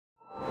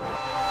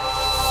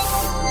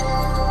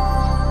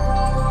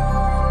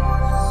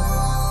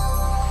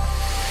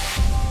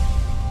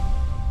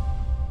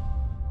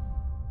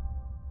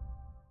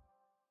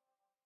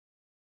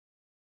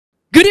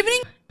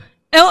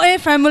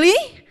family,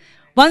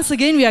 once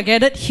again we are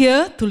gathered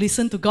here to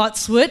listen to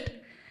God's word,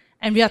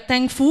 and we are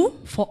thankful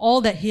for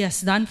all that He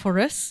has done for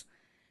us.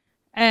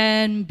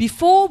 And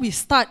before we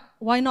start,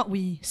 why not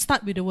we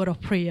start with a word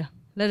of prayer?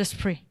 Let us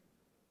pray.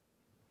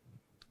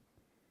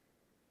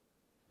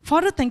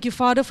 Father, thank you,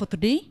 Father, for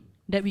today,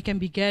 that we can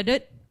be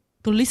gathered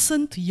to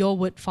listen to your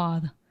word,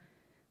 Father.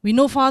 We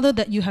know, Father,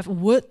 that you have a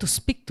word to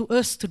speak to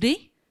us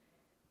today.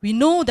 We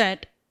know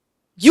that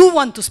you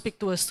want to speak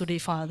to us today,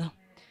 Father.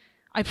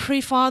 I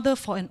pray, Father,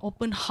 for an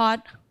open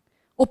heart,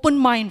 open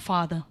mind,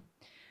 Father.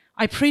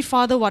 I pray,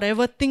 Father,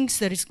 whatever things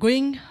that is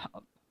going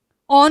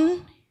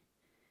on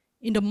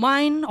in the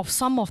mind of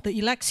some of the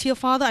elects here,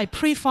 Father, I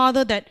pray,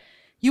 Father, that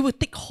you will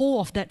take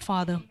hold of that,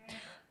 Father.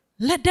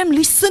 Let them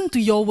listen to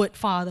your word,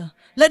 Father.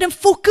 Let them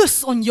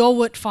focus on your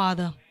word,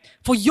 Father.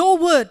 For your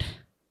word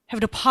have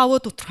the power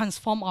to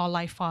transform our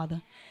life,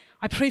 Father.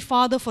 I pray,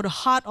 Father, for the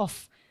heart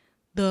of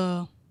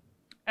the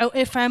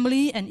LA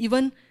family and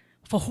even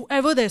for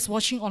whoever that is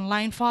watching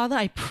online, Father.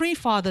 I pray,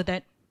 Father,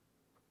 that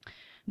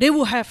they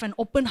will have an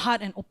open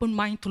heart and open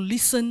mind to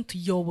listen to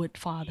your word,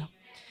 Father.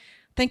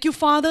 Thank you,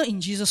 Father. In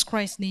Jesus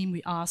Christ's name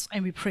we ask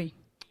and we pray.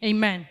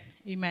 Amen.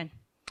 Amen.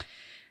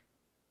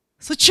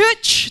 So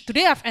church,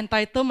 today I've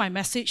entitled my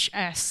message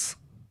as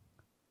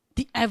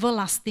The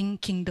Everlasting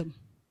Kingdom.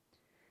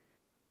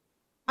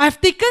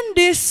 I've taken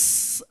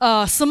this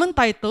sermon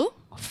title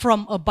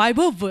from a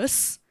Bible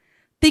verse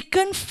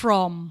taken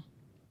from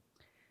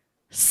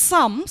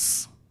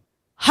Psalms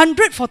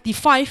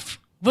 145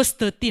 verse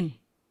 13.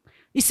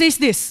 It says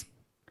this: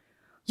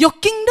 your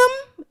kingdom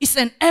is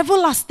an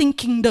everlasting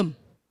kingdom,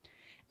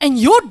 and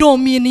your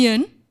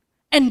dominion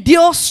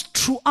endures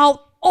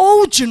throughout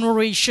all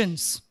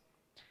generations.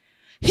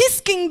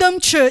 His kingdom,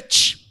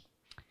 church,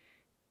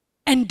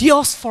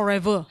 endures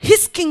forever.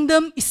 His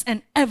kingdom is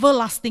an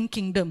everlasting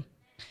kingdom.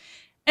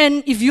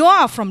 And if you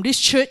are from this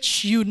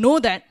church, you know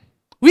that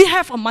we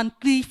have a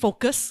monthly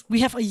focus,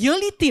 we have a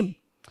yearly theme.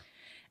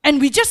 And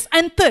we just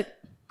entered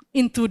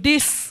into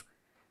this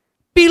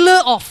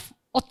pillar of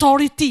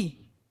authority.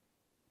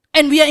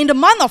 And we are in the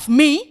month of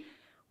May,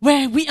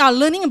 where we are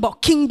learning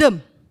about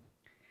kingdom.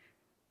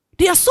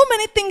 There are so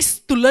many things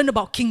to learn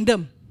about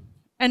kingdom.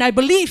 And I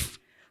believe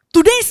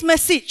today's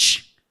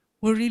message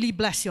will really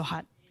bless your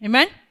heart.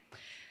 Amen?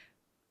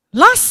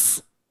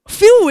 Last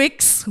few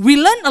weeks, we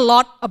learned a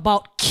lot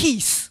about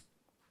keys.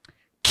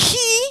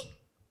 Key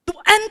to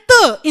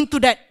enter into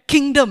that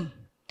kingdom.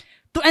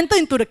 To enter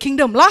into the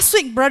kingdom. Last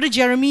week, Brother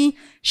Jeremy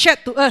shared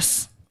to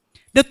us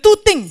the two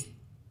things.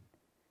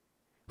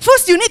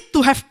 First, you need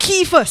to have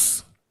key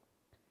first.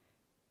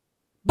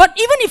 But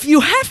even if you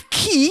have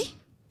key,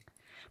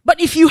 but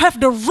if you have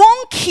the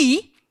wrong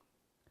key,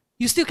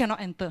 you still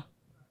cannot enter.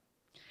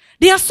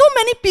 There are so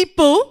many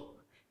people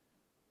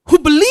who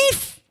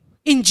believe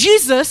in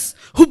Jesus,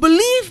 who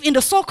believe in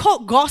the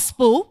so-called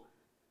gospel.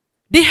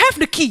 They have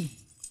the key.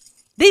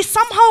 They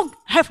somehow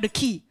have the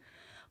key.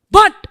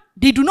 But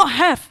they do not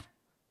have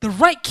the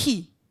right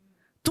key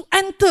to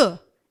enter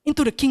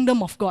into the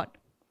kingdom of God.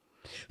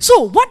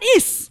 So, what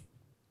is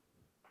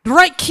the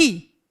right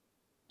key?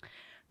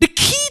 The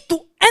key to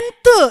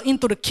enter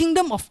into the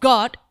kingdom of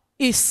God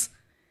is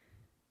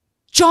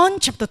John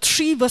chapter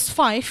 3 verse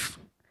 5.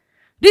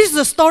 This is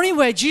the story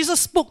where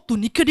Jesus spoke to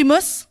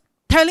Nicodemus,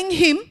 telling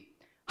him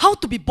how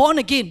to be born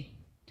again.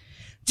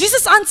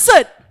 Jesus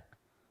answered,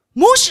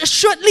 most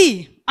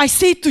assuredly, I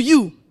say to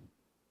you,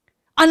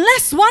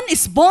 unless one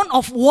is born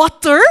of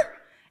water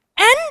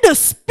and the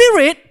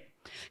Spirit,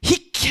 he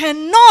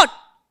cannot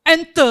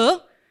enter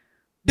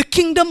the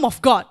kingdom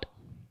of God.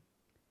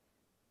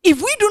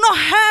 If we do not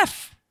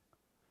have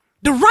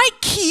the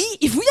right key,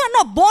 if we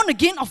are not born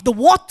again of the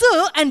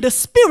water and the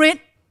Spirit,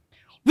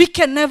 we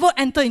can never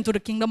enter into the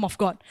kingdom of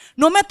God.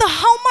 No matter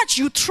how much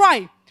you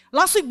try.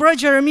 Last week, Brother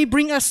Jeremy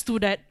bring us to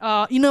that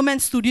inner man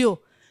studio.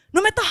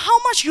 No matter how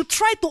much you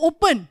try to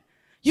open,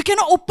 you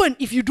cannot open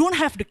if you don't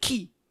have the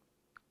key.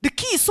 The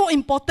key is so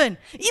important.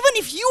 Even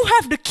if you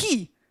have the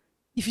key,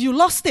 if you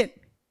lost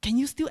it, can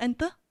you still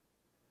enter?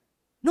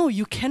 No,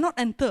 you cannot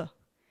enter.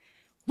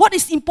 What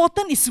is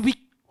important is we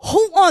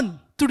hold on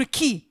to the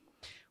key.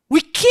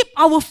 We keep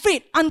our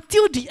faith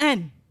until the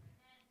end.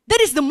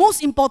 That is the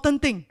most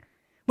important thing.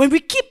 When we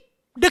keep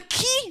the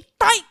key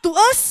tied to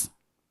us,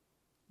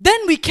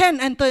 then we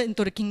can enter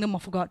into the kingdom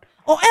of God.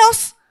 Or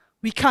else,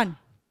 we can't.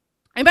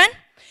 Amen?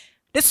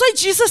 That's why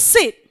Jesus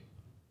said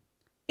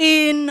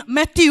in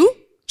Matthew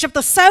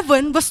chapter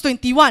 7 verse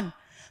 21,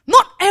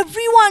 not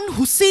everyone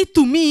who say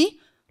to me,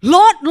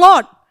 Lord,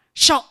 Lord,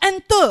 shall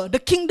enter the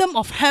kingdom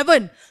of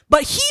heaven,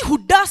 but he who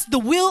does the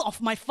will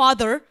of my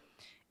Father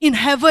in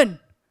heaven.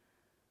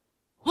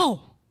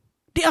 Wow.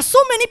 There are so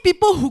many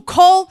people who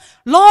call,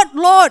 Lord,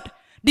 Lord.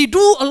 They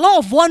do a lot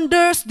of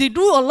wonders. They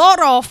do a lot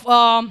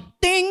of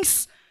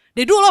things.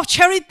 They do a lot of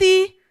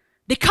charity.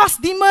 They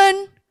cast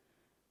demons.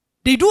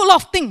 They do a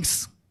lot of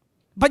things.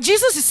 But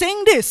Jesus is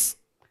saying this.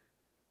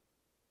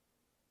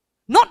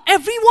 Not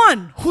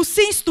everyone who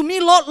says to me,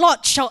 Lord,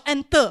 Lord, shall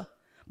enter,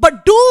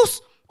 but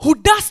those who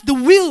does the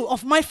will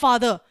of my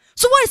Father.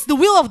 So what is the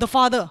will of the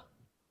Father?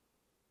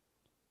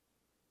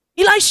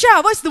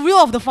 Elisha, what's the will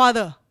of the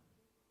Father?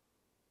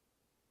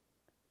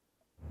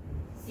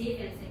 Save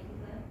and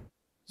sanctify.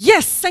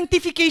 Yes,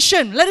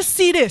 sanctification. Let us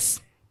see this.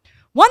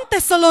 1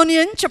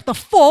 Thessalonians chapter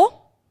 4,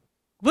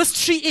 verse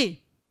 3a.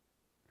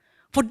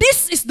 For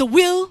this is the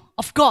will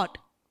of God,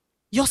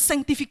 your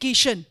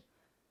sanctification.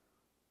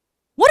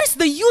 What is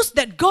the use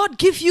that God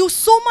gives you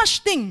so much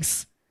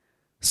things?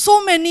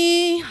 So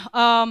many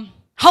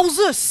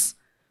houses,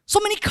 so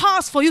many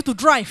cars for you to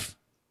drive,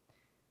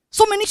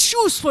 so many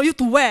shoes for you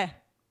to wear.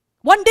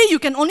 One day you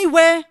can only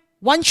wear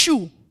one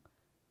shoe.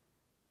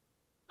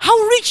 How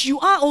rich you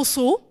are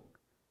also,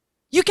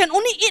 you can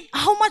only eat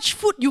how much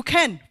food you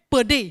can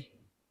per day.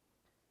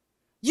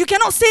 You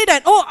cannot say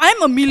that, oh,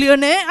 I'm a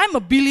millionaire, I'm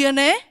a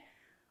billionaire,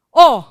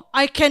 or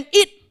I can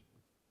eat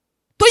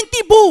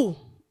 20 bowl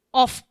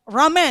of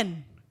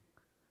ramen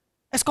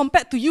as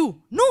compared to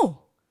you. No.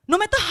 No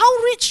matter how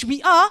rich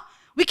we are,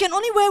 we can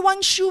only wear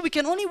one shoe, we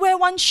can only wear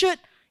one shirt.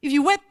 If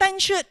you wear 10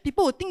 shirts,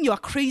 people will think you are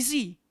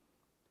crazy.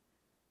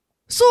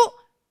 So,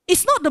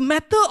 it's not the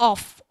matter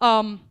of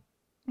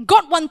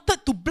God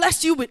wanted to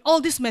bless you with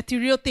all these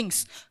material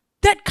things.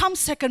 That comes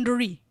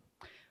secondary.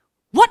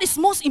 What is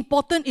most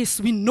important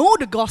is we know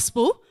the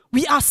gospel,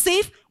 we are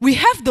saved, we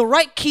have the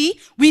right key,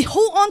 we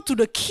hold on to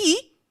the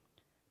key.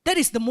 That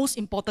is the most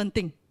important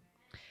thing.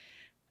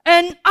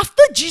 And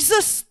after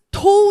Jesus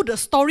told the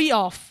story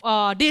of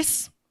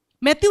this,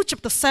 Matthew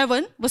chapter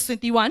 7, verse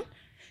 21,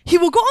 he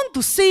will go on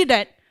to say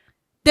that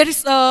there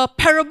is a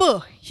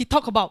parable he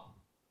talked about.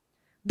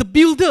 The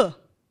builder,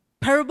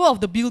 parable of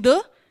the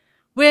builder,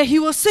 where he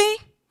will say,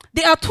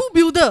 there are two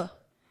builders.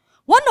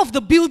 One of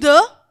the builder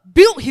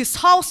built his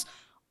house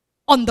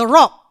on the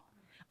rock.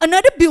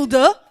 Another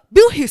builder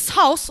built his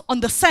house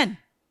on the sand.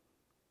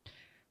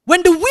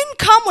 When the wind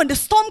comes, when the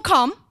storm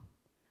comes,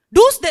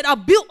 those that are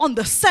built on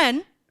the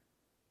sand,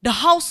 the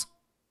house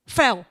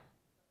fell.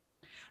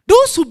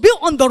 Those who built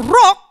on the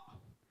rock,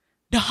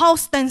 the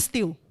house stands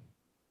still.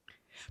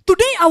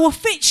 Today, our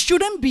faith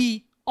shouldn't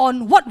be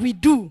on what we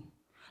do.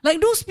 Like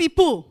those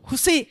people who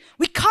say,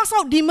 we cast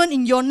out demons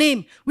in your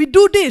name, we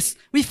do this,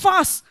 we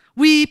fast,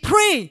 we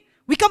pray,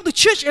 we come to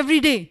church every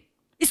day.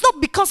 It's not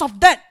because of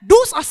that.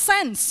 Those are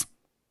sands.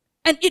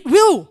 And it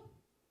will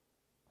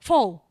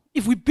fall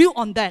if we build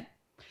on that.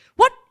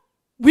 What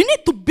we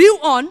need to build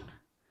on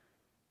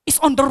is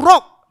on the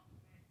rock.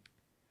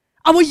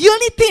 Our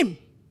yearly theme,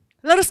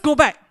 let us go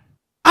back.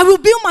 I will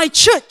build my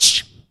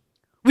church.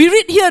 We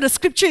read here the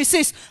scripture, it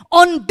says,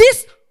 on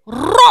this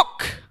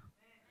rock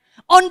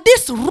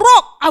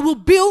I will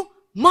build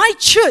my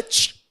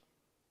church.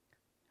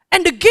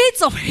 And the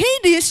gates of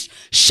Hades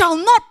shall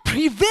not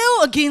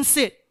prevail against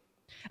it.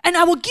 And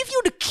I will give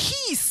you the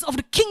keys of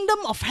the kingdom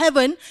of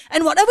heaven,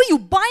 and whatever you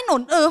bind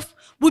on earth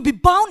will be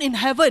bound in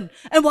heaven,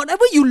 and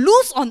whatever you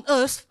loose on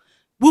earth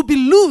will be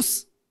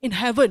loose in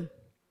heaven.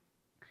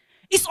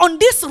 It's on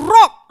this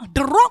rock,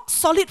 the rock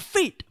solid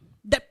faith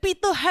that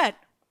Peter had.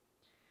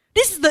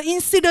 This is the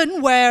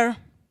incident where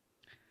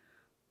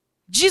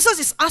Jesus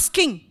is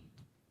asking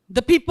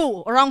the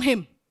people around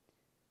him,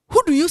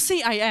 who do you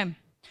say I am?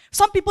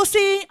 Some people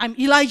say I'm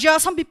Elijah,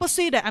 some people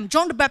say that I'm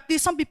John the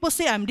Baptist, some people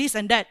say I'm this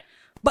and that.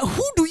 But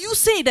who do you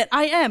say that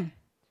I am?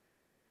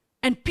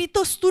 And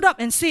Peter stood up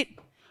and said,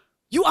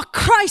 you are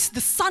Christ,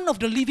 the Son of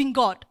the living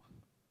God.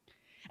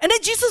 And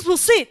then Jesus will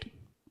say,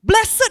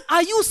 blessed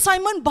are you,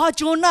 Simon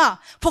Bar-Jonah,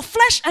 for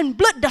flesh and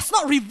blood does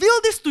not reveal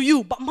this to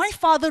you, but my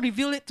Father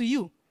revealed it to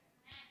you.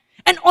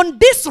 And on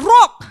this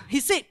rock,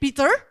 he said,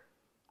 Peter,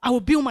 I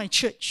will build my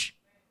church.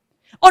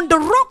 On the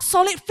rock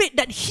solid faith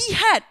that he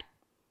had,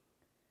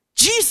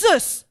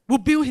 Jesus will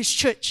build his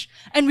church.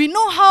 And we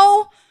know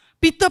how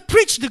Peter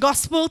preached the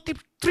gospel,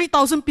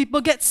 3,000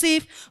 people get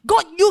saved.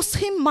 God used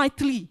him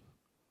mightily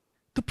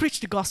to preach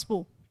the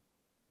gospel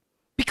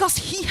because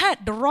he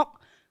had the rock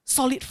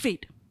solid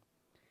faith.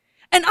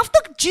 And after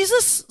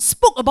Jesus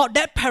spoke about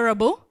that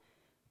parable,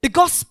 the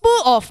Gospel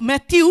of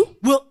Matthew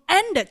will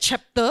end that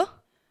chapter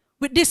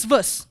with this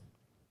verse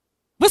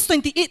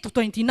 28 to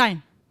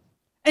 29.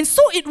 And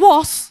so it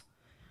was,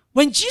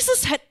 when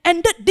Jesus had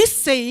ended this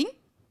saying,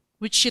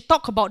 which he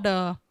talked about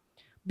the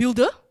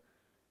builder,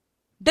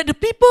 that the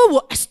people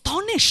were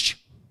astonished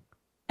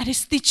at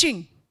his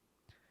teaching.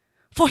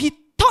 For he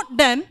taught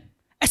them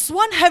as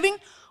one having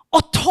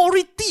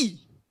authority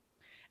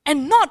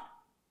and not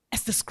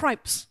as the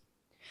scribes.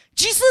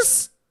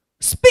 Jesus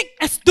speaks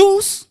as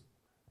those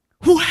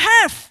who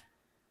have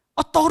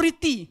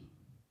authority.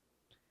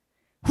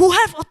 Who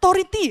have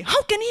authority.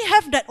 How can he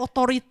have that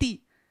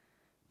authority?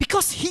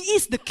 Because he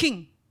is the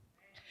king.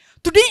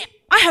 Today,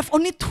 I have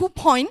only 2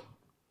 points.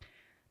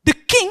 The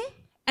king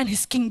and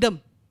his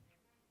kingdom.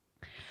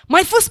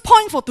 My first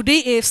point for today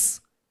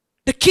is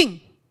the king.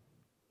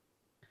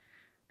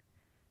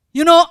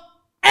 You know,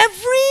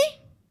 every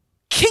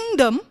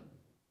kingdom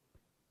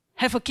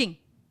have a king.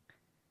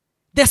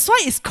 That's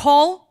why it's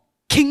called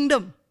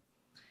kingdom.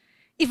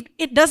 If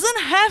it doesn't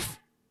have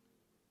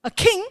a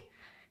king,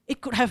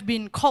 it could have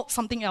been called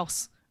something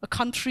else. A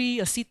country,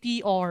 a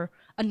city, or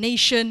a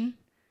nation.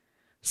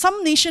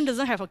 Some nation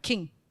doesn't have a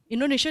king.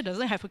 Indonesia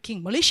doesn't have a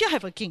king. Malaysia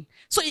have a king.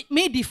 So it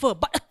may differ,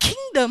 but a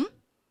kingdom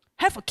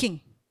have a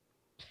king.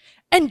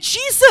 And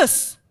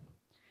Jesus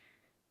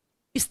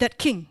is that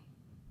king.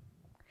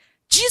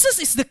 Jesus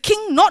is the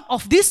king not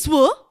of this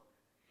world.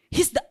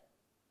 He's the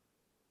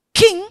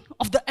king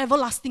of the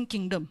everlasting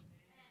kingdom.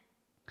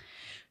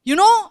 You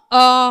know,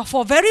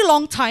 for a very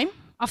long time,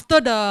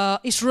 after the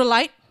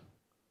Israelite,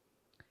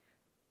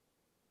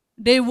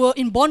 they were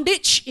in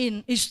bondage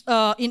in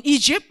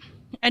Egypt,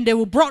 and they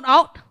were brought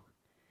out.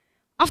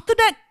 After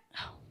that,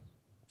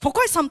 for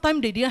quite some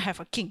time, they didn't have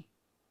a king.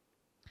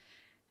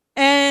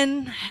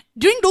 And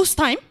during those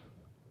time,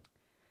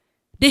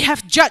 they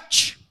have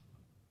judge.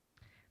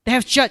 They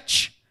have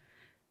judge.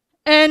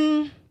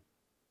 And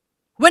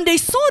when they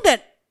saw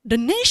that the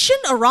nation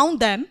around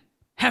them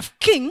have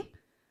king,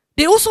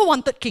 they also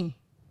wanted king.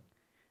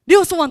 They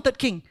also wanted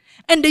king.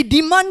 And they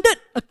demanded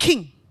a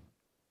king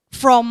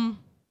from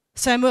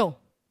Samuel,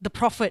 the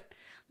prophet.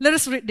 Let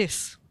us read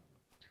this.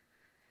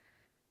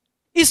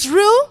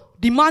 Israel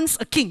demands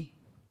a king.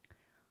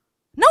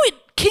 Now it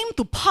came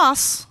to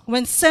pass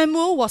when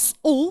Samuel was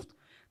old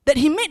that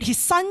he made his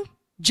son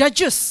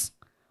judges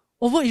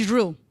over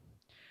Israel.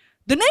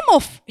 The name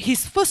of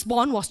his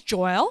firstborn was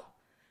Joel,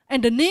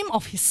 and the name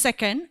of his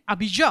second,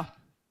 Abijah.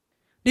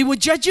 They were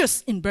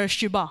judges in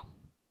Beersheba.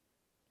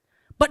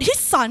 But his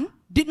son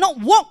did not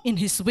walk in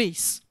his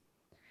ways.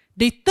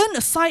 They turned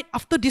aside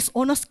after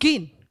dishonest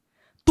gain,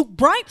 took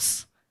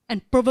bribes,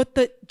 and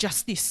perverted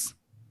justice.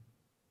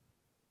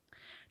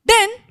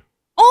 Then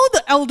all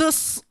the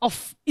elders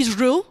of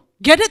Israel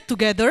gathered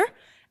together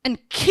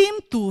and came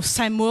to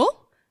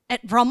Samuel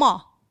at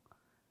Ramah.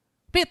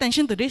 Pay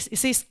attention to this. It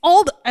says,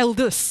 all the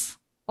elders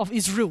of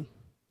Israel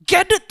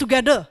gathered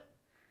together,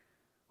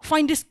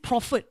 find this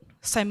prophet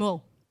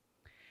Samuel,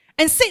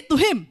 and said to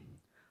him,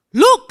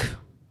 look,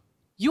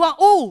 you are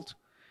old,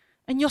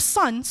 and your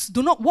sons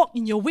do not walk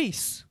in your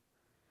ways.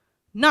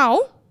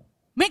 Now,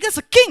 make us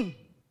a king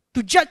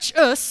to judge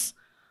us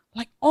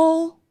like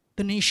all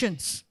the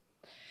nations.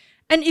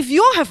 And if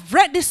you all have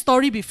read this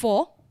story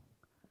before,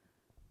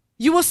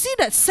 you will see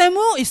that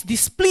Samuel is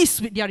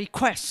displeased with their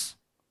request.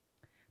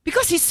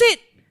 Because he said,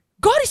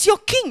 God is your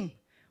king.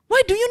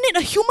 Why do you need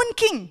a human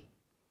king?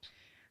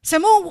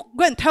 Samuel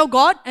went and tell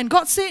God, and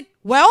God said,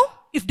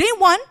 well, if they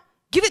want,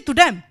 give it to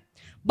them.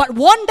 But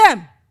warn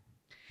them,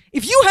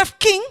 if you have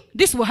king,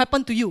 this will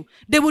happen to you.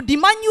 They will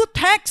demand you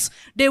tax,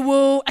 they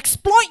will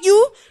exploit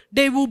you,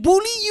 they will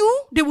bully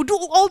you, they will do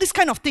all this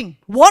kind of thing.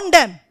 Warn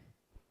them.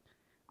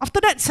 After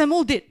that,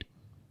 Samuel did.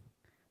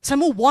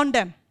 Samuel warned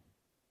them.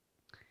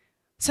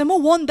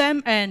 Samuel warned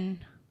them, and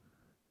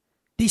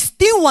they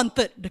still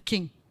wanted the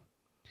king.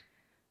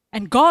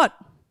 And God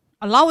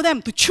allowed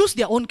them to choose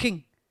their own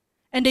king.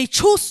 And they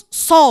chose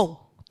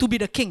Saul to be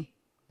the king.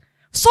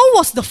 Saul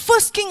was the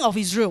first king of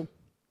Israel.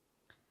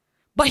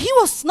 But he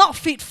was not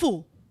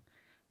faithful.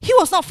 He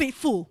was not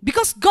faithful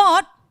because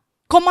God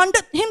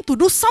commanded him to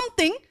do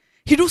something,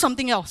 he do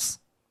something else.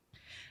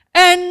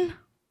 And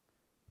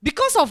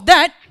because of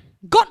that,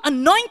 God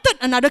anointed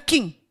another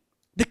king,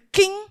 the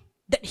king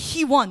that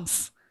he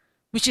wants,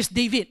 which is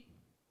David.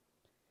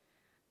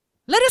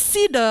 Let us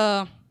see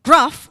the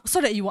graph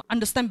so that you will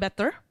understand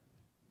better.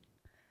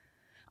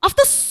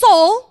 After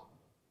Saul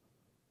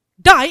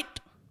died,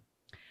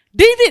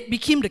 David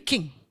became the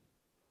king.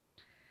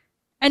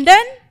 And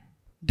then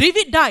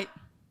David died.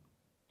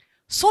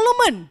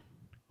 Solomon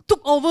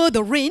took over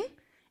the reign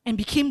and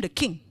became the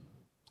king.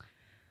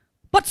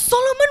 But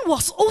Solomon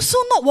was also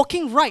not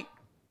walking right.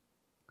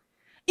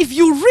 If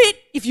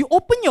you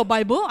open your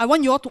Bible, I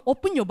want you all to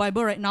open your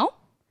Bible right now.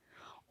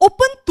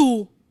 Open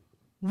to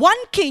 1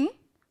 King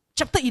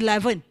chapter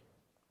 11.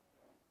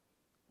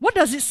 What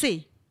does it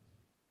say?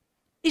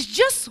 It's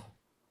just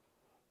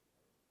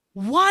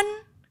one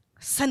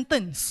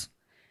sentence.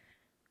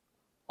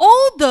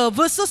 All the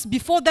verses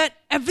before that,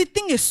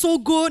 everything is so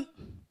good.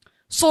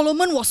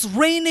 Solomon was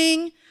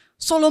reigning.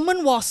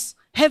 Solomon was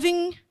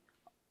having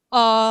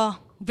a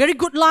very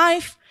good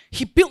life.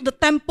 He built the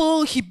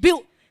temple. He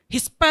built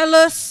his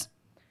palace.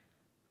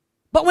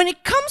 But when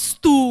it comes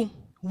to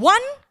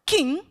 1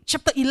 King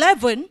chapter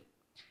 11,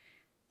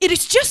 it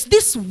is just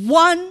this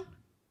one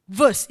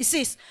verse. It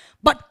says,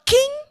 but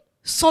King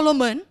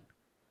Solomon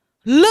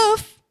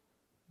loved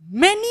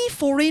many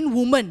foreign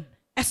women,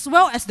 as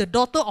well as the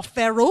daughter of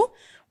Pharaoh,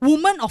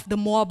 women of the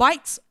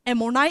Moabites,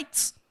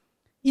 Ammonites,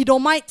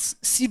 Edomites,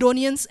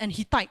 Sidonians, and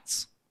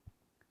Hittites.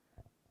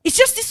 It's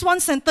just this one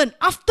sentence.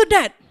 After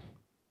that,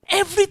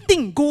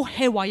 everything go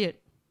haywire.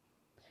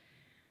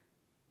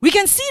 We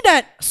can see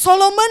that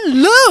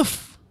Solomon loved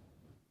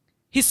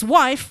his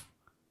wife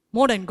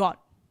more than God.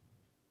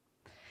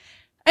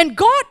 And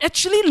God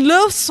actually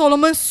loves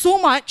Solomon so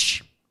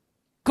much,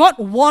 God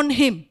warned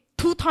him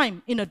 2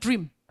 times in a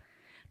dream.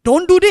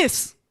 Don't do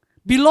this.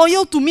 Be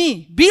loyal to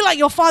me. Be like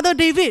your father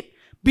David.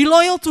 Be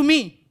loyal to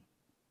me.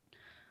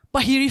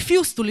 But he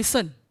refused to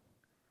listen.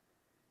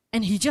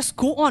 And he just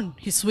go on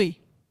his way.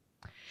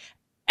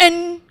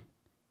 And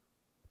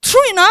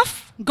true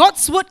enough,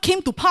 God's word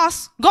came to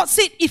pass. God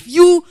said, if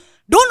you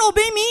don't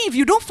obey me, if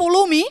you don't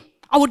follow me,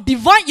 I will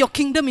divide your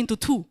kingdom into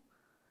two.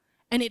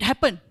 And it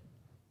happened.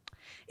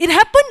 It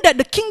happened that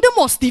the kingdom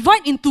was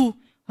divided into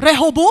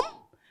Rehoboam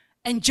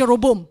and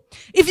Jeroboam.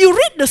 If you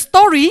read the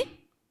story,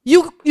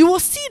 you will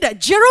see that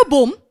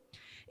Jeroboam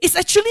is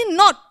actually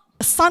not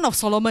a son of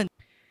Solomon.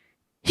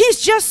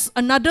 He's just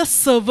another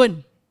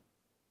servant.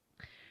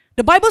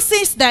 The Bible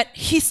says that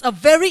he's a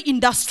very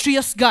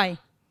industrious guy.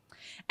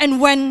 And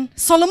when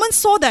Solomon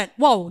saw that,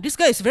 wow, this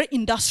guy is very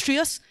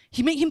industrious,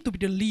 he made him to be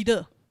the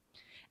leader.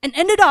 And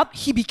ended up,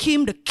 he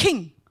became the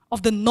king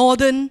of the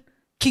northern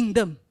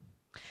kingdom.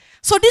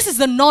 So this is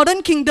the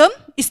northern kingdom.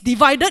 It's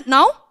divided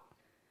now.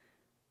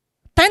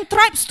 10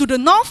 tribes to the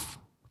north,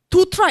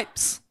 2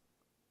 tribes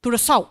to the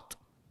south.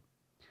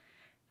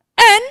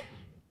 And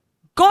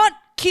God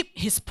kept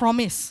his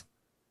promise.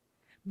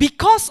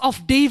 Because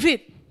of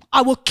David,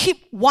 I will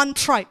keep 1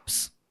 tribe.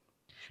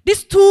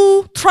 These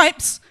 2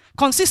 tribes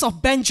consist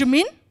of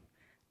Benjamin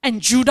and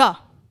Judah.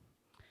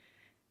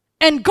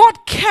 And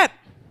God kept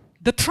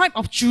the tribe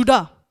of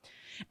Judah.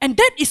 And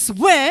that is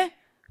where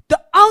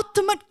the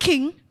ultimate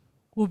king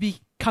will be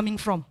coming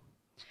from.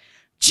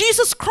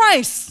 Jesus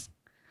Christ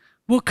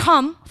will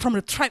come from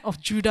the tribe of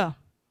Judah.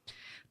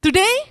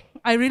 Today,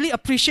 I really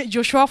appreciate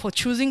Joshua for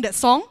choosing that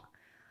song,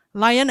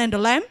 Lion and the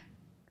Lamb.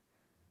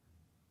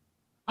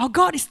 Our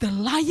God is the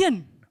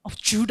Lion of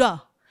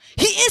Judah.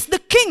 He is the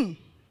king.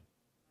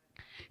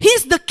 He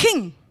is the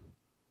king.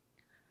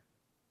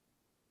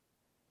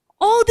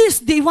 All this,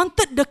 they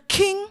wanted the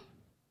king,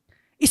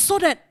 is so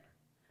that,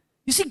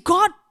 you see,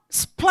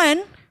 God's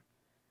plan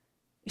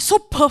is so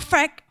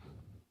perfect.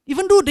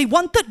 Even though they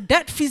wanted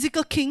that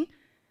physical king,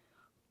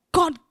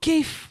 God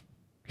gave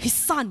his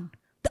son,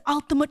 the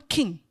ultimate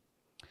king.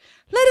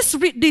 Let us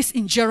read this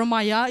in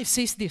Jeremiah. It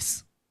says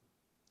this.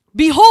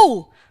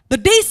 Behold, the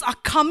days are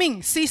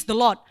coming, says the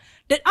Lord,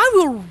 that I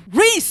will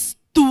raise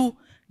to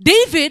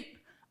David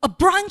a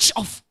branch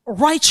of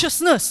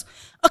righteousness.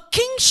 A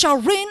king shall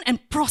reign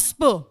and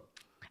prosper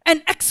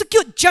and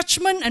execute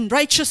judgment and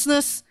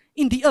righteousness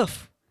in the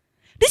earth.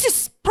 This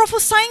is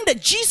prophesying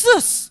that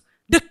Jesus,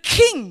 the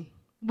king,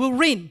 will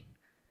reign.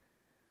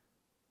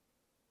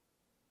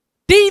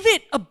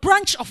 David, a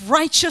branch of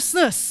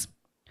righteousness,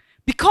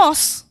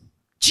 because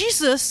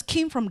Jesus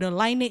came from the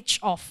lineage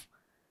of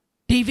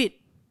David.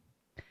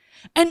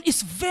 And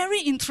it's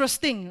very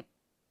interesting.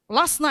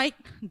 Last night,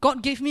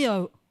 God gave me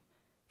a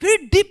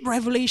very deep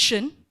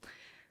revelation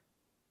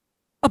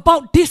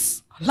about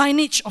this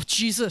lineage of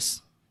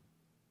Jesus.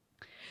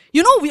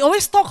 You know, we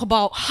always talk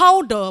about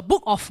how the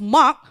book of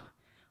Mark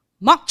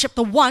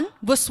chapter 1,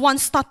 verse 1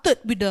 started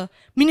with the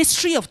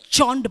ministry of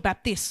John the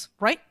Baptist,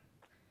 right?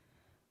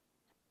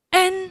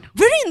 And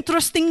very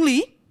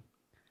interestingly,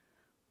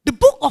 the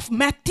book of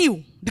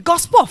Matthew, the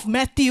Gospel of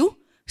Matthew,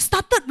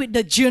 started with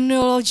the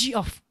genealogy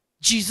of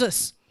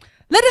Jesus.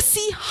 Let us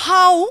see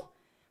how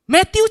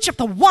Matthew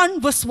chapter 1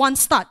 verse 1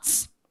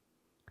 starts.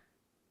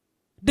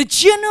 The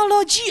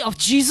genealogy of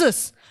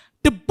Jesus,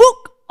 the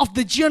book of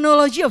the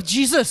genealogy of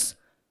Jesus,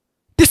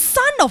 the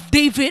son of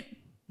David,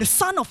 the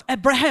son of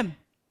Abraham.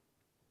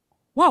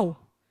 Wow.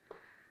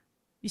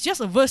 It's just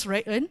a verse,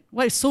 right, Ern?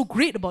 What is so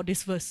great about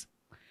this verse?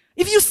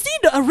 If you see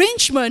the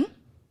arrangement,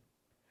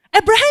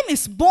 Abraham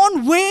is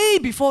born way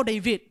before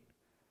David.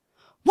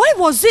 Why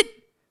was it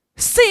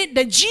said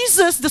that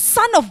Jesus, the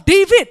son of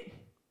David,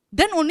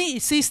 then only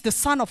it says the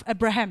son of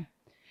Abraham?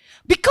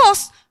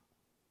 Because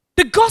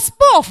the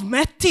Gospel of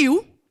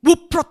Matthew will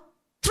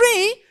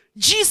portray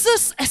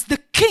Jesus as the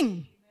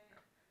king.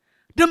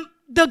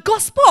 The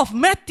Gospel of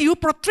Matthew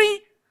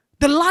portrays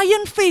the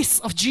lion face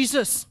of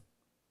Jesus.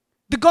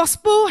 The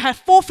Gospel has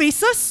 4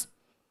 faces,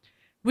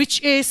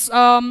 which is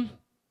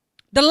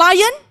the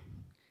lion,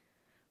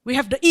 we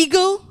have the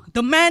eagle,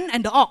 the man,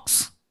 and the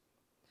ox.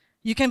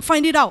 You can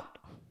find it out.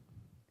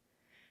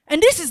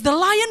 And this is the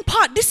lion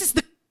part. This is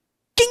the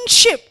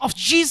kingship of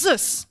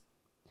Jesus.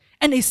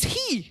 And is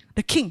he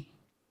the king?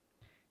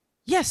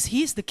 Yes,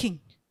 he is the king.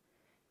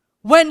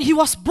 When he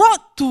was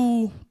brought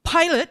to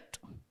Pilate,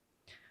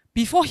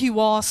 before he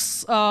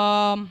was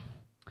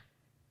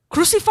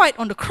crucified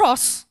on the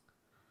cross,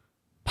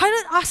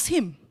 Pilate asked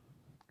him,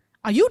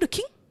 "Are you the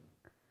king?"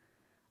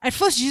 At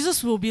first,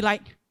 Jesus will be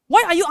like,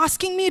 "Why are you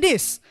asking me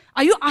this?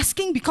 Are you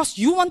asking because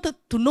you wanted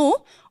to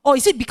know? Or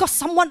is it because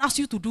someone asked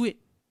you to do it?"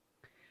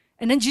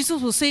 And then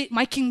Jesus will say,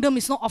 "My kingdom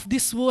is not of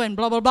this world," and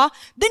blah, blah, blah.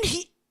 Then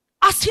he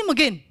asked him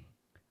again,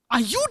 "Are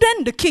you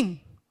then the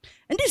king?"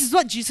 And this is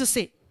what Jesus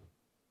said.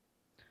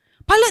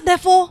 Pilate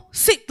therefore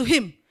said to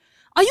him,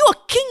 "Are you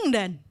a king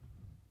then?"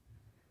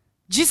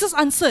 Jesus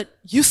answered,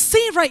 "You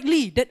say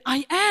rightly that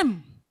I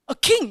am a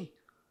king.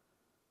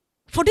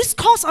 For this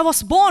cause I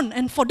was born,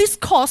 and for this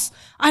cause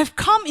I have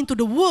come into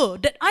the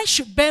world, that I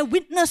should bear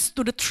witness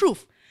to the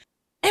truth.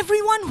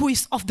 Everyone who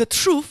is of the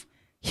truth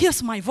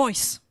hears my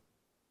voice."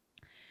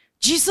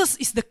 Jesus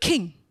is the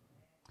king.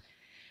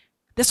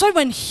 That's why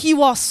when he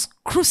was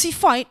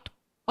crucified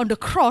on the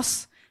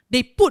cross,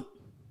 they put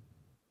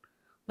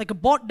like a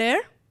board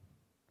there,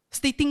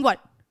 stating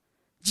what?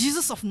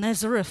 Jesus of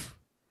Nazareth,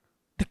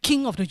 the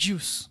King of the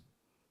Jews.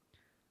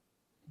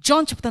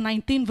 John chapter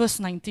 19, verse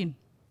 19.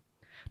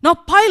 Now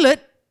Pilate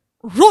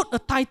wrote a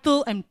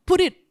title and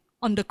put it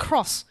on the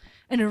cross.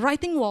 And the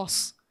writing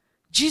was,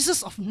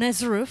 Jesus of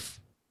Nazareth,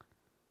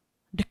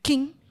 the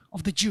King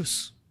of the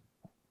Jews.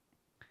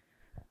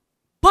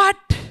 But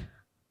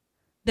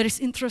there is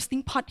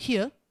interesting part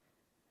here.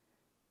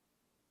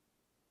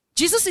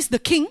 Jesus is the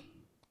king,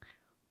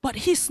 but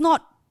he's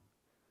not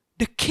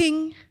the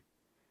king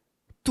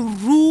to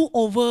rule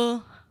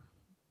over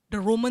the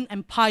Roman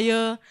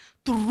Empire,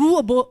 to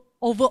rule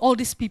over all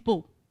these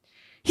people.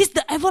 He's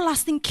the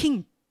everlasting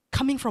king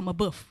coming from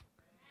above.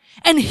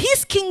 And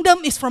his kingdom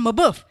is from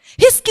above.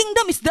 His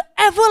kingdom is the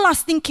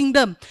everlasting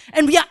kingdom.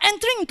 And we are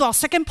entering into our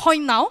second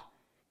point now.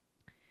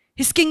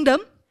 His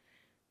kingdom.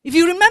 If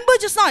you remember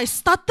just now, I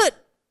started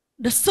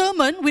the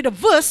sermon with a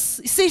verse.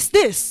 It says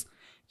this: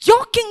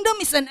 your kingdom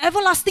is an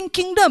everlasting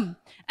kingdom,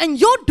 and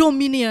your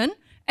dominion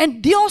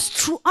endures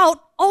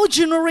throughout all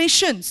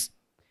generations.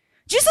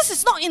 Jesus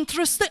is not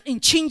interested in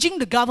changing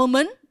the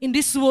government in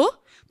this world,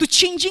 to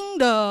changing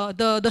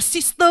the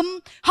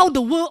system, how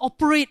the world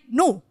operates.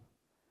 No.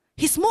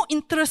 He's more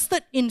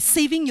interested in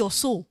saving your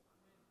soul.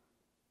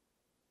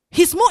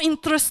 He's more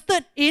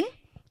interested in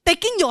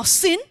taking your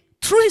sin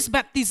through his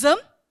baptism,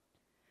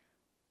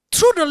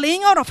 through the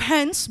laying out of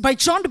hands by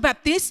John the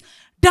Baptist,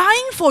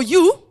 dying for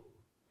you,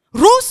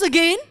 rose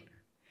again,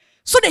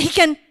 so that he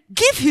can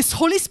give his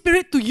Holy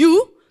Spirit to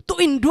you, to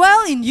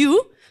indwell in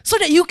you, so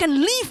that you can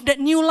live that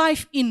new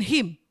life in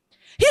him.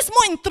 He's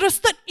more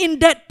interested in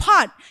that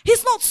part.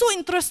 He's not so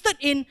interested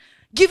in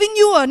giving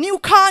you a new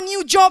car,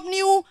 new job,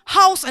 new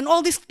house, and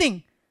all these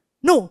things.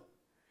 No.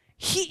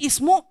 He is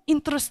more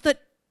interested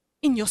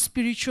in your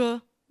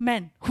spiritual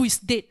man who is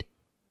dead.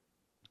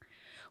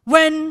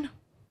 When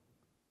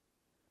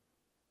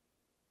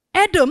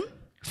Adam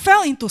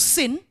fell into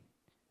sin,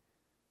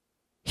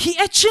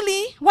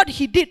 what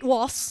he did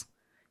was,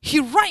 he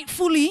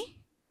rightfully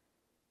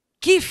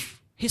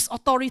gave his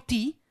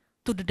authority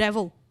to the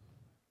devil.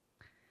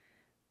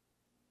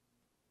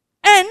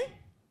 And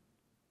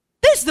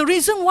that's the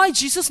reason why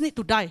Jesus needs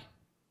to die.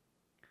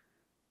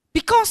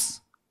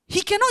 Because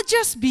he cannot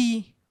just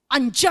be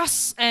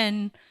unjust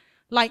and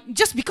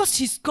just because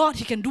he's God,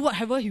 he can do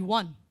whatever he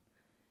wants.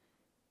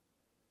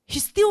 He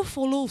still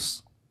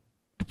follows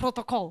the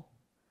protocol.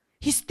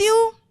 He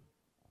still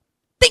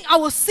take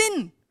our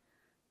sin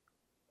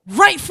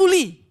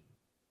rightfully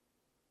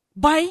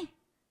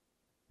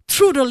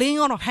through the laying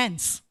on of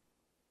hands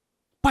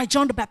by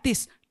John the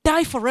Baptist,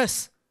 died for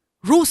us,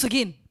 rose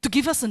again to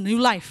give us a new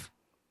life.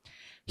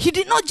 He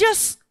did not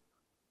just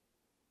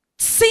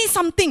say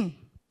something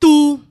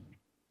to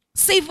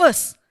save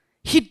us.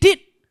 He did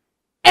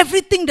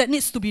everything that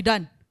needs to be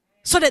done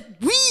so that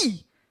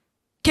we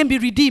can be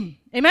redeemed.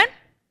 Amen?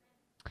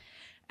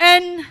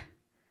 And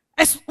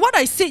as what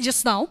I said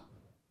just now,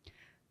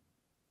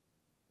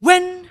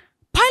 when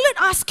Pilate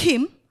asked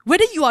him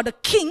whether you are the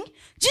king,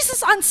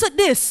 Jesus answered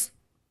this: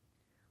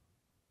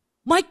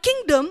 my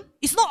kingdom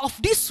is not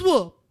of this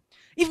world.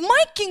 If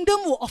my kingdom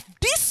were of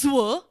this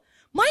world,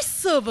 my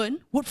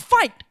servant would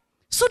fight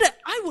so that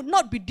I would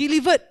not be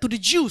delivered to the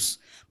Jews.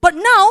 But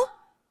now,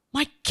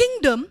 my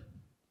kingdom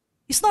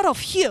is not of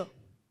here.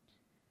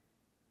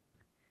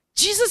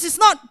 Jesus is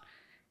not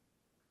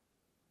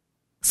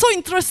so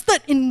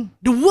interested in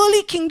the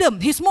worldly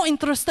kingdom. He's more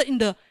interested in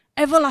the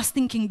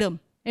everlasting kingdom.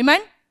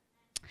 Amen?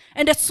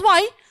 And that's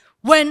why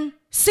when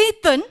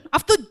Satan,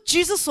 after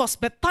Jesus was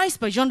baptized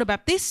by John the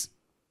Baptist,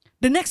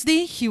 the next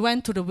day he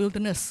went to the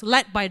wilderness,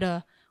 led by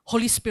the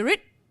Holy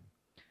Spirit.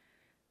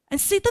 And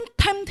Satan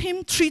tempted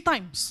him 3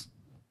 times.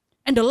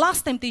 And the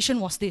last temptation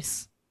was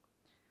this.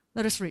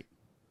 Let us read.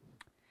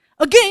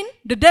 Again,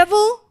 the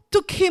devil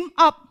took him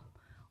up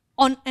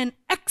on an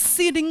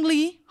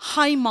exceedingly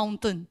high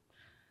mountain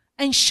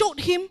and showed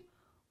him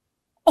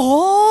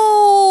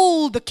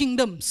all the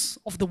kingdoms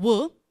of the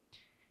world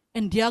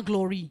and their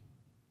glory.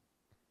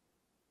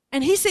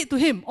 And he said to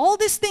him, all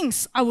these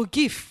things I will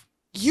give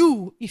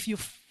you if you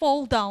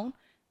fall down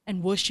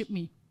and worship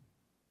me.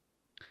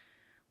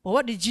 But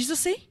what did Jesus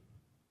say?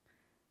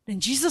 Then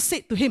Jesus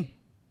said to him,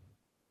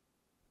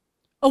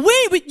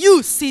 away with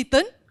you,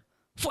 Satan,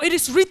 for it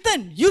is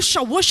written, you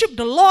shall worship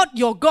the Lord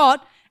your God,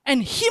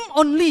 and him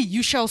only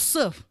you shall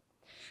serve.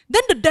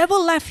 Then the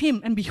devil left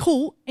him, and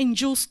behold,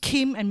 angels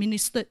came and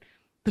ministered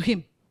to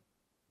him.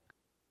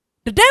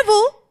 The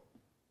devil,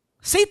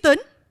 Satan,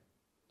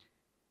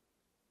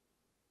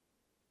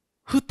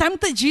 who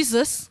tempted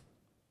Jesus,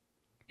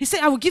 he said,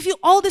 I will give you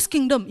all this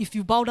kingdom if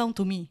you bow down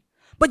to me.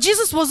 But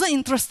Jesus wasn't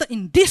interested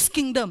in this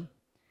kingdom.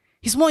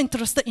 He's more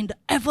interested in the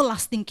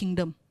everlasting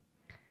kingdom.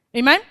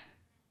 Amen?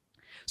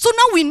 So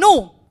now we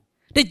know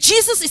that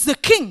Jesus is the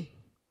king.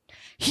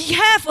 He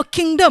has a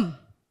kingdom.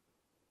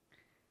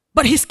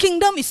 But his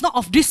kingdom is not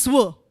of this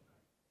world.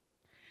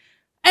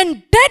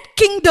 And that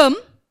kingdom,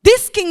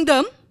 this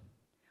kingdom,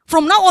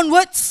 from now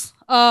onwards,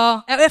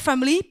 LF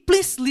family,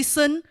 please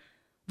listen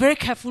very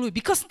carefully,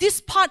 because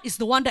this part is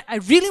the one that I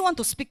really want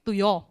to speak to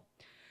you all.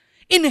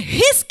 In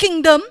his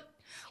kingdom,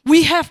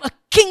 we have a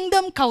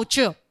kingdom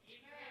culture.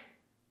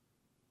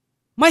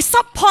 My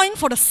sub point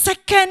for the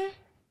second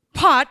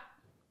part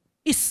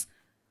is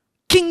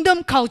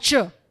kingdom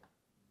culture.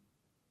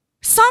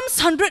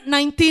 Psalms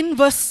 119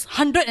 verse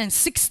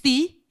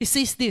 160, it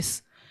says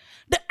this: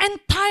 the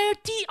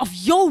entirety of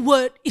your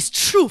word is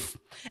truth,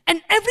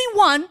 and every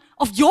one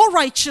of your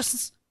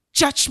righteous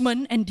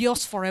judgment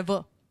endures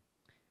forever.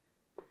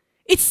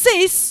 It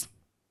says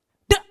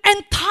the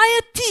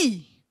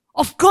entirety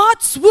of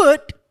God's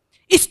word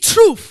is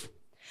truth.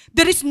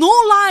 There is no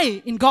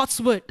lie in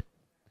God's word.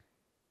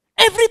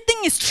 Everything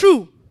is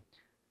true.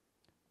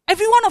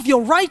 Every one of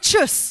your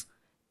righteous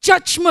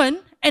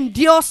judgment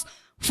endures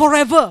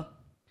forever.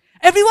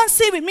 Everyone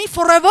say with me,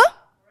 forever?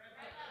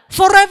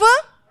 Forever?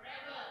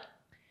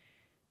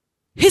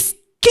 His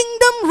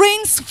kingdom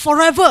reigns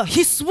forever.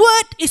 His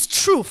word is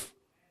truth.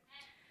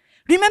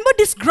 Remember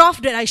this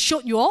graph that I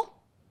showed you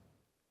all?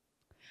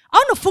 I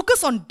want to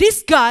focus on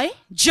this guy,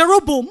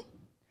 Jeroboam,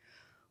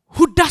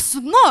 who does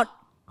not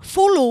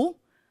follow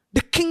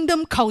the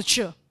kingdom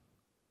culture.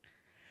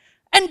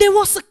 And there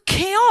was a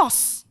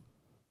chaos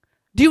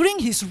during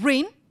his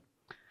reign.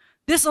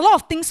 There's a lot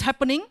of things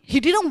happening. He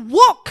didn't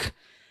walk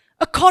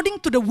according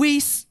to the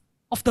ways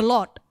of the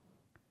Lord.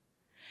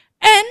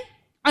 And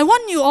I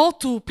want you all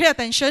to pay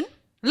attention.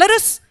 Let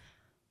us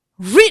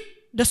read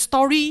the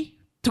story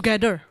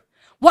together.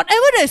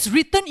 Whatever that is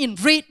written in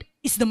red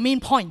is the main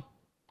point.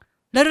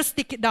 Let us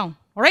take it down,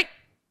 all right?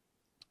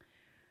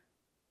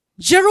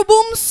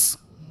 Jeroboam's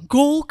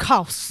gold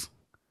calves.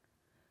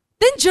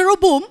 Then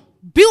Jeroboam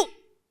built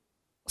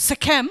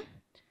Shechem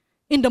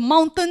in the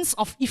mountains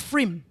of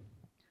Ephraim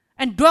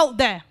and dwelt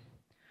there.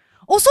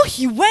 Also,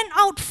 he went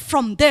out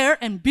from there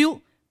and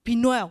built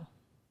Penuel.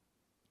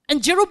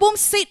 And Jeroboam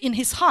said in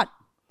his heart,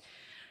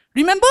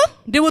 remember,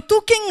 there were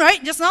two kings,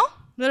 right, just now?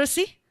 Let us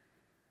see.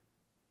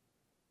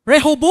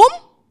 Rehoboam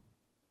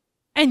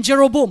and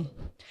Jeroboam.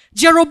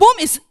 Jeroboam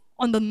is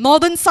on the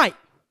northern side.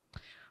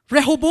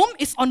 Rehoboam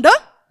is on the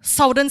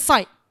southern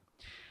side.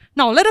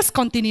 Now, let us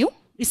continue.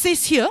 It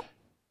says here,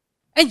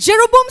 and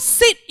Jeroboam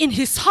said in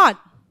his heart,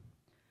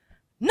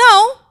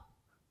 now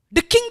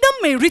the kingdom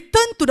may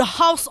return to the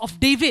house of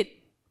David.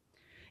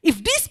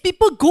 If these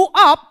people go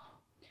up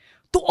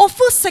to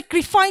offer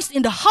sacrifice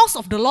in the house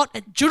of the Lord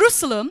at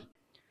Jerusalem,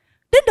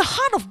 then the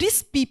heart of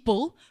these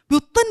people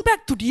will turn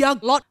back to their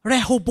Lord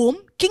Rehoboam,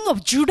 king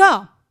of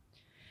Judah.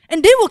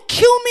 And they will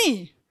kill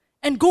me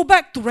and go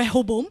back to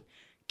Rehoboam,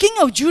 king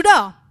of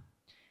Judah.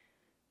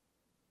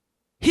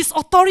 His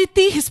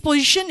authority, his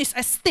position is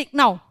at stake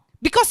now.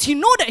 Because he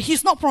knows that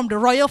he's not from the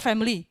royal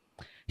family.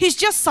 He's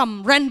just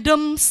some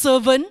random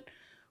servant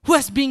who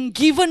has been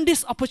given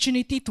this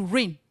opportunity to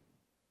reign.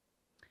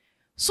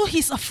 So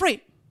he's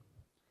afraid.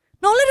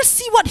 Now let us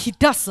see what he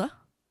does.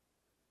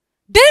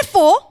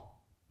 Therefore,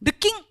 the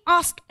king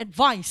asked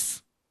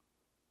advice,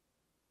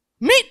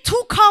 made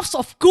 2 calves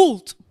of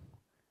gold,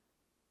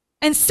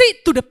 and said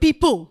to the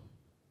people,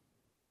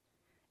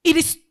 it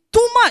is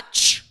too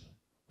much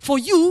for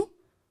you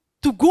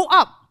to go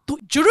up to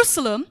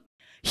Jerusalem.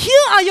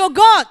 Here are your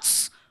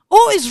gods,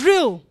 O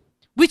Israel,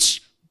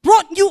 which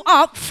brought you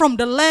up from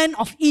the land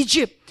of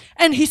Egypt.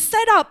 And he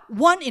set up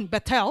one in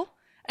Bethel,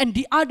 and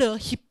the other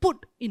he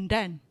put in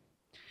Dan.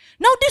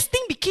 Now this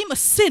thing became a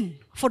sin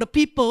for the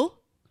people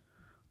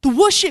to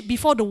worship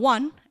before the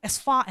one as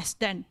far as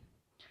Dan.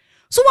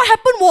 So what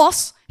happened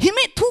was, he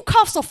made 2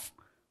 calves of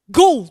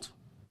gold.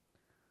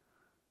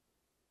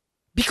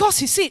 Because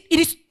he said, it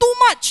is too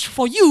much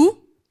for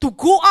you to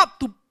go up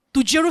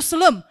to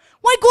Jerusalem.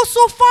 Why go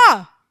so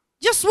far?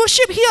 Just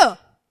worship here.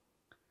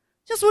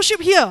 Just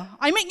worship here.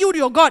 I make you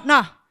your God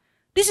now.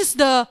 This is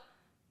the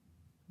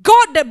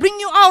God that bring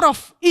you out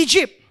of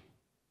Egypt.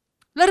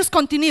 Let us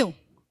continue.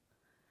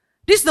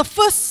 This is the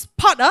first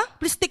part.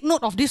 Please take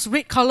note of this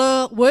red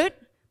color word.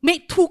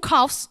 Made 2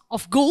 calves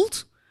of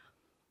gold.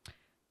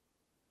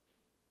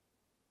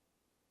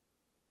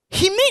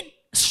 He made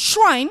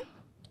shrine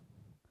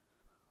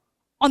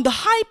on the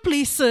high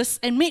places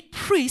and made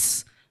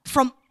priests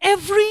from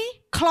every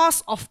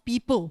class of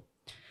people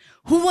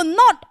who were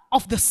not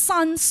of the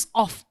sons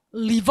of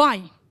Levi.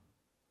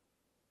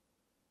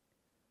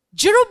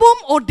 Jeroboam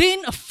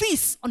ordained a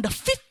feast on the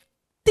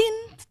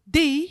 15th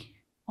day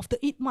of the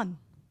 8th month,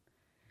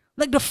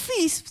 like the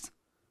feast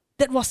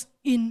that was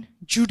in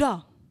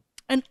Judah,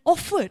 and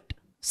offered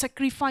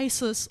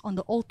sacrifices on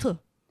the altar.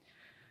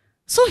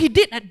 So he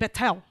did at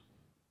Bethel,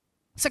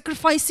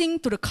 sacrificing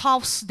to the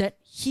calves that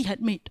he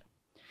had made.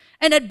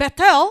 And at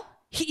Bethel,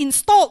 he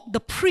installed the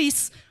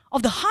priests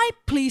of the high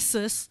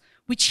places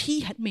which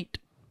he had made.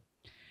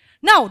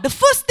 Now, the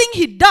first thing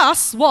he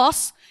does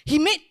was, he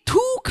made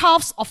 2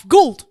 calves of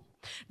gold.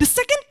 The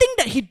second thing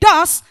that he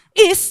does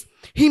is,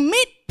 he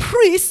made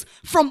priests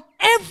from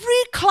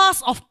every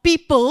class of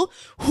people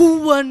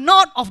who were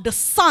not of the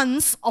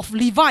sons of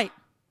Levi.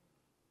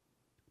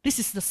 This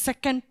is the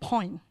second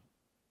point.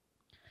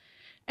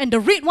 And the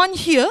red one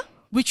here,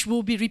 which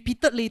will be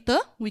repeated later,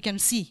 we can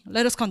see.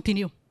 Let us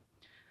continue.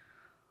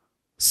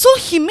 So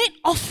he made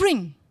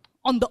offering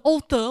on the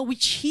altar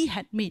which he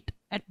had made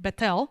at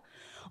Bethel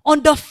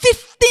on the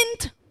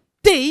 15th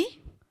day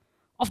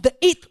of the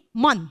 8th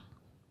month.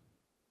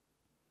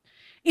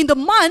 In the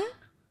month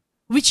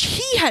which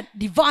he had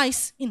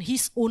devised in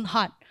his own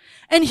heart.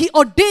 And he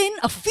ordained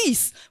a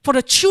feast for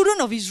the children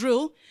of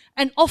Israel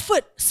and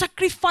offered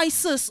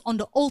sacrifices on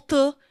the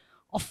altar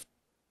of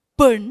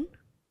burnt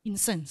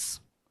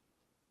incense.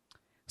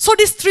 So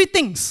these three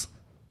things,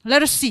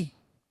 let us see.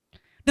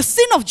 The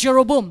sin of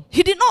Jeroboam,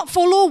 he did not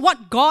follow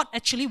what God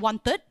actually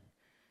wanted.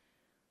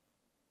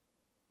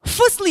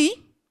 Firstly,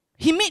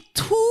 he made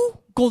 2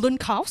 golden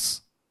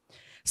calves.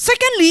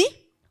 Secondly,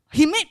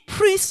 he made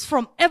priests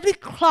from every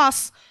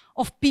class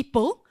of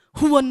people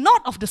who were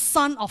not of the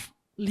son of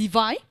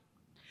Levi.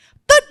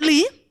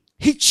 Thirdly,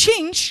 he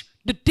changed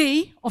the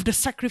day of the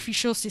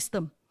sacrificial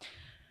system.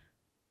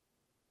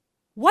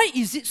 Why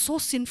is it so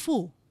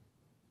sinful?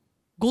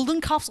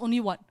 Golden calves only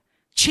what?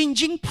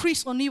 Changing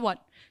priests only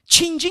what?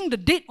 Changing the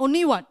date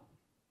only what?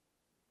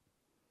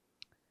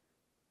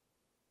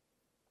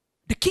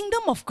 The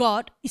kingdom of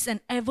God is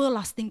an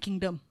everlasting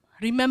kingdom.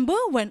 Remember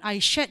when I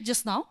shared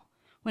just now,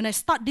 when I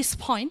start this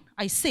point,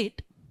 I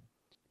said,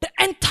 the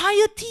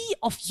entirety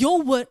of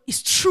your word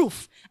is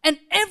truth, and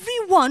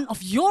every one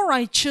of your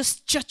righteous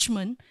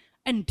judgment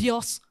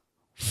endures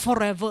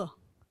forever.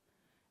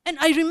 And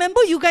I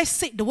remember you guys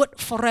said the word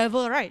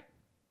forever, right?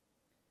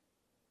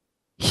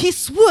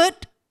 His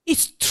word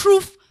is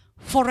truth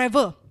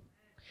forever.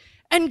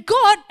 And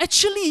God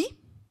actually,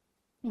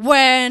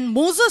 when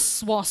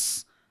Moses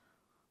was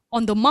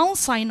on the Mount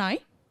Sinai,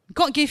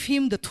 God gave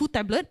him the 2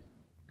 tablets.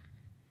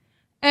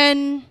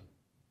 And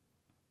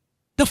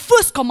the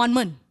first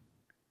commandment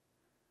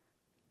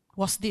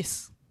was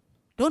this: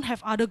 don't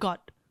have other God.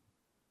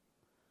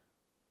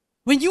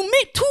 When you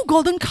made 2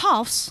 golden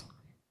calves,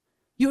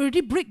 you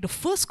already break the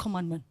first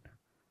commandment.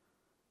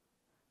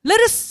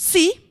 Let us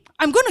see.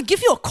 I'm going to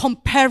give you a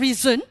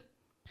comparison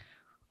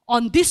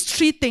on these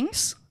 3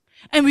 things,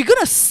 and we're going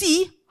to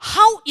see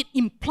how it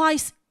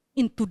implies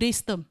in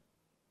today's term.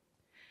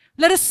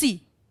 Let us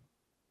see.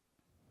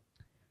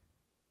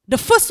 The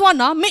first one,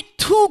 made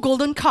 2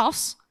 golden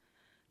calves.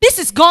 This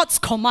is God's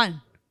command.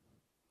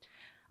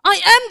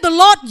 I am the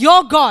Lord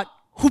your God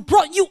who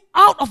brought you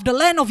out of the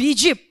land of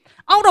Egypt,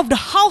 out of the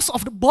house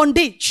of the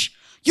bondage.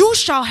 You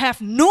shall have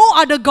no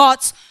other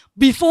gods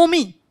before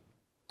me.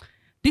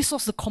 This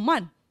was the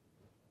command.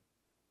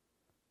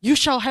 You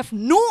shall have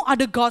no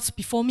other gods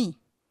before me.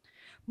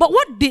 But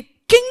what did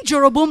King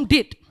Jeroboam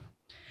did?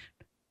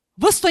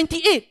 Verse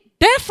 28.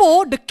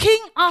 Therefore the king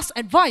asked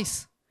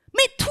advice,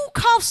 made 2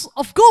 calves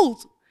of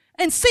gold,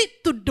 and said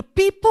to the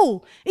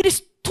people, it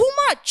is too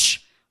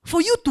much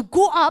for you to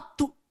go up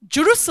to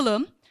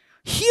Jerusalem.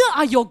 Here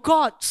are your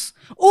gods,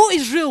 O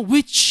Israel,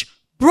 which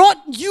brought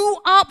you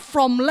up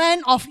from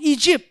land of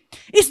Egypt.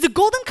 Is the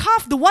golden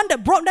calf the one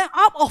that brought them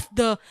up of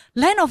the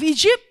land of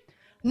Egypt?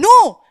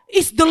 No,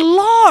 it's the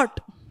Lord.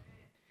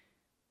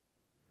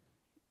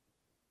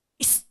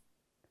 It's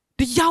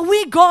the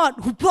Yahweh God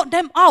who brought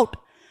them out.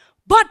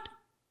 But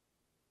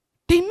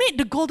they made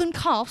the golden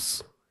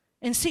calves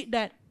and said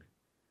that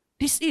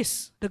this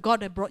is the God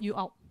that brought you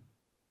out.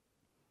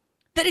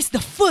 That is the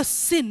first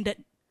sin that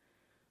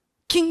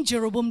King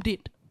Jeroboam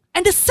did.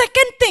 And the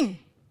second thing,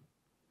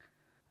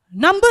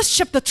 Numbers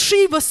chapter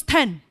 3 verse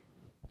 10.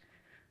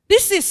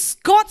 This is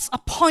God's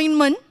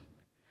appointment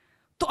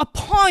to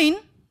appoint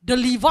the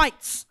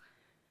Levites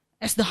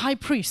as the high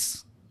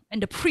priests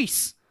and the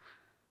priests.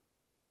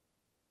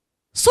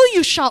 So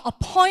you shall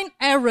appoint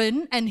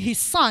Aaron and his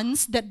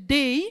sons that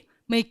they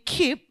may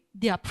keep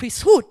their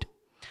priesthood.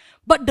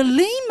 But the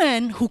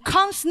layman who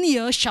comes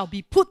near shall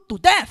be put to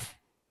death.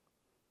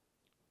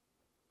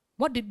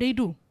 What did they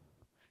do?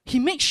 He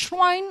made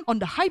shrine on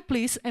the high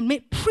place and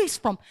made priests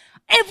from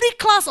every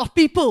class of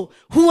people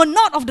who were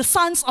not of the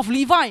sons of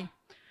Levi.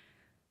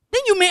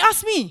 Then you may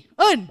ask me,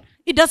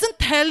 it doesn't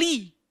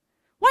tally.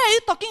 Why are you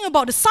talking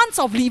about the sons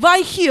of Levi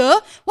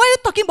here? Why are you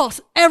talking about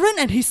Aaron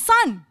and his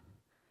son?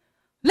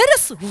 Let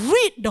us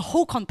read the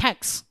whole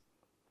context.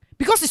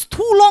 Because it's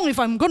too long if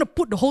I'm going to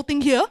put the whole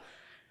thing here.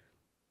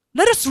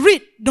 Let us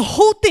read the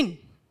whole thing.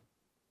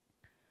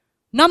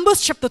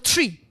 Numbers chapter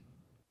 3,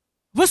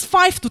 verse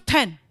 5 to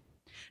 10.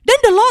 Then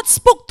the Lord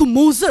spoke to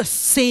Moses,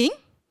 saying,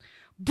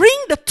 bring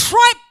the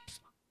tribe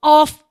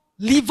of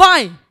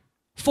Levi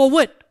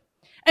forward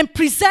and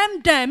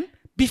present them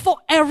before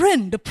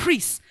Aaron the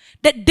priest,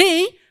 that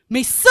they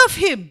may serve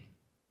him.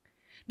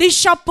 They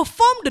shall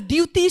perform the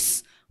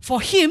duties for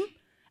him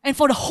and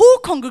for the whole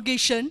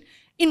congregation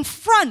in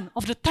front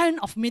of the tent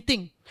of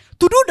meeting,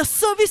 to do the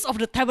service of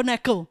the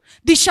tabernacle.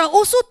 They shall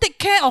also take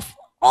care of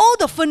all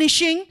the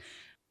furnishing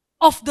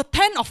of the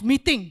tent of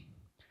meeting,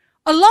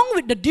 along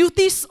with the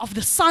duties of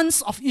the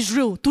sons of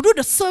Israel, to do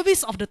the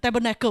service of the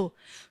tabernacle.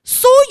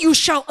 So you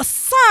shall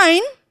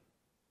assign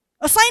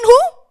who?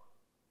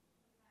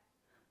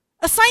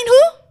 Assign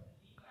who?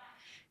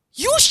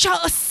 You shall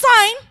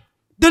assign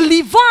the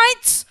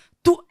Levites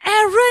to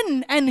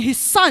Aaron and his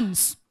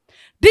sons.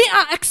 They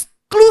are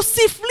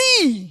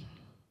exclusively,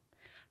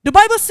 the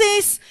Bible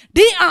says,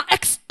 they are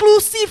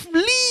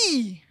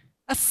exclusively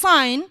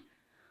assigned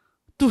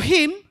to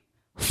him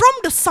from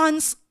the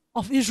sons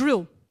of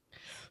Israel.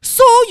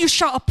 So you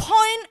shall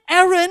appoint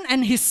Aaron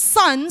and his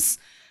sons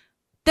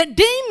that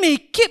they may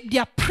keep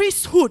their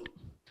priesthood,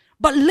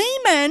 but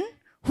laymen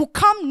who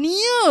come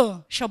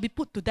near shall be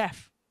put to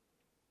death.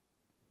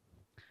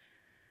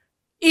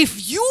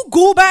 If you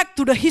go back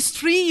to the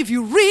history, if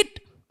you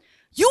read,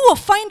 you will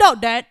find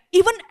out that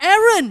even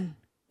Aaron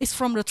is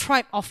from the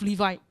tribe of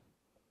Levi.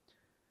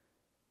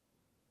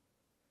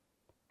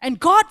 And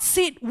God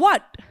said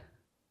what?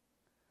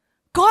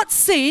 God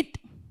said,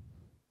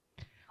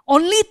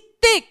 only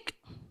take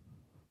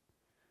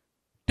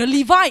the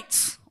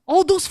Levites,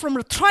 all those from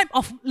the tribe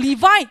of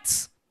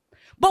Levites.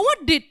 But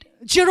what did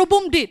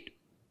Jeroboam did?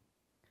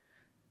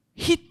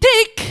 He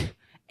take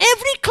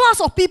every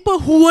class of people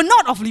who were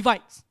not of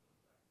Levites.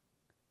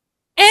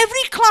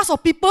 Every class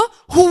of people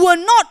who were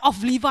not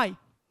of Levi.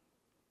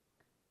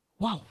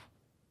 Wow.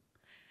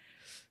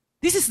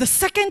 This is the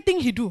second thing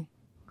he do.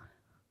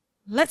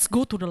 Let's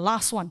go to the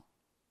last one.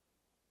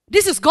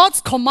 This is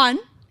God's command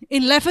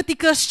in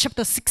Leviticus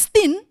chapter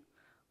 16,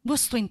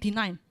 verse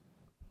 29.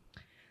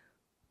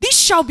 This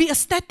shall be a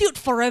statute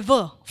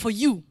forever for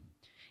you.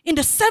 In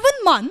the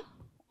 7th month,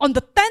 on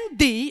the 10th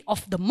day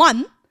of the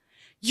month,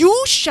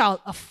 you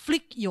shall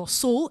afflict your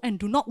soul and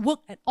do not work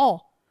at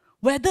all,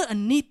 whether a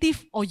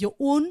native or your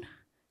own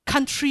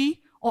country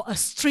or a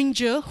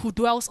stranger who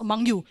dwells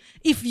among you.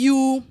 If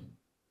you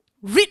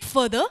read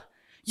further,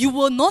 you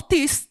will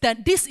notice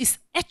that this is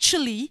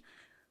actually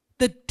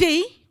the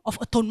Day of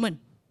Atonement.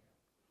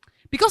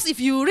 Because if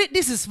you read,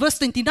 this is verse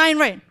 29,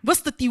 right? Verse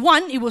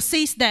 31, it will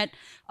say that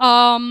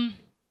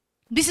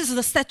this is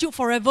the statute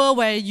forever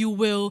where you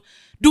will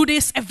do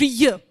this every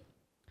year.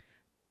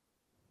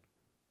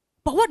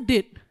 But what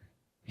did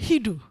he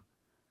do?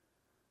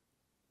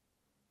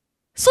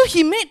 So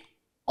he made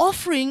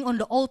offering on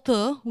the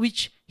altar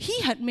which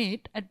he had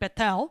made at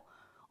Bethel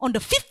on the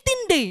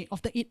 15th day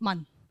of the 8th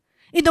month,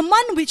 in the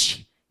month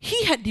which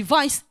he had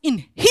devised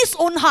in his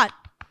own heart.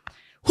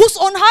 Whose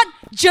own heart?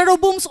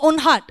 Jeroboam's own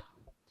heart.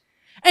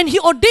 And he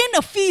ordained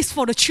a feast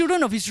for the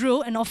children of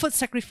Israel and offered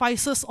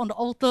sacrifices on the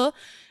altar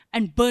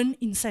and burned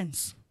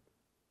incense.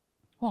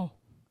 Wow.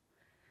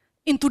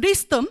 In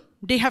today's term,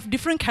 they have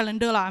different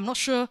calendar. I'm not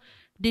sure.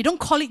 They don't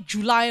call it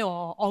July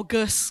or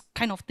August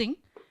kind of thing.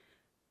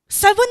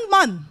 7th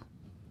month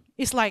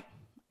is like,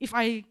 if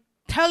I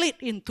tell it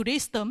in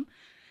today's term,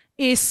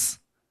 is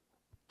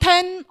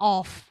 10th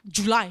of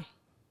July.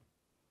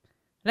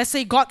 Let's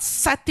say God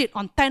set it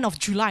on 10th of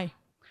July.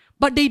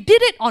 But they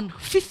did it on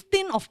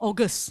 15th of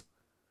August.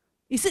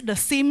 Is it the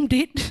same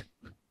date?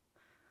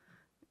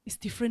 It's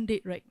different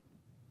date, right?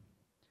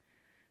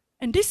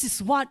 And this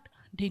is what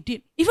they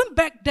did. Even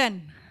back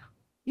then.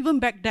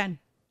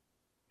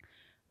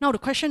 Now the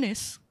question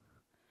is,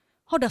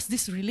 how does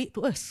this relate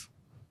to us?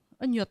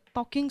 And you're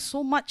talking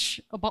so much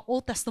about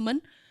Old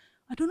Testament,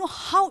 I don't know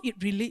how it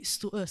relates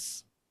to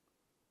us.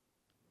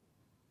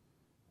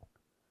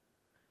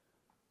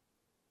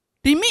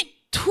 They made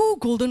 2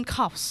 golden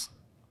calves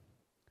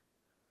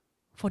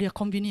for their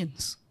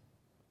convenience.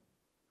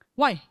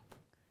 Why?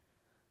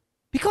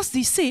 Because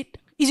they said,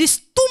 it is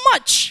too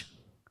much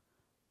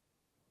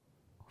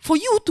for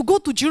you to go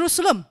to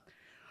Jerusalem.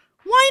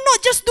 Why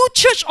not just do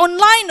church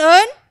online,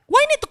 Ern?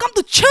 Why need to come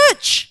to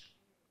church?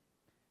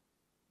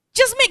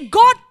 Just make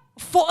God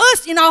for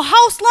us in our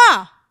house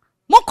lah.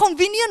 More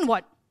convenient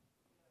what?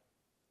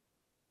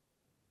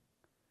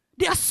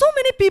 There are so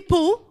many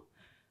people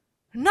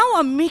now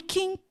are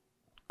making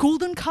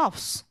golden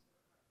calves.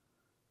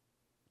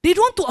 They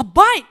don't want to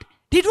abide.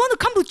 They don't want to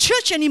come to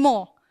church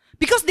anymore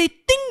because they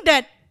think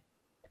that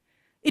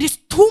it is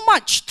too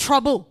much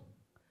trouble.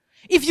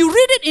 If you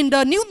read it in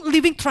the New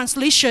Living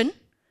Translation,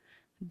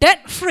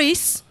 that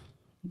phrase,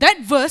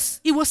 that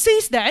verse, it will say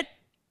that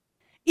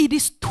it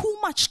is too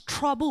much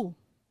trouble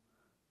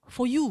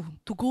for you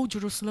to go to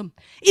Jerusalem.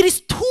 It is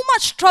too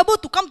much trouble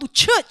to come to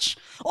church,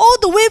 all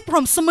the way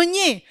from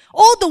Semenye,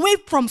 all the way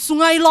from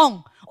Sungai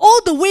Long, all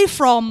the way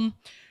from,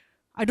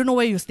 I don't know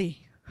where you stay.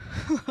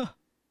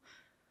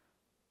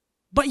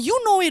 But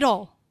you know it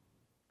all.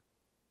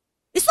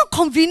 It's not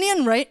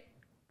convenient, right?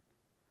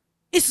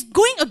 It's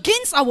going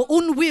against our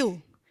own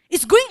will.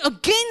 It's going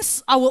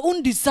against our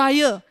own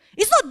desire.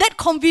 It's not that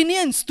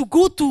convenient to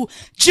go to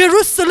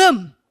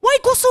Jerusalem. Why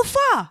go so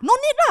far? No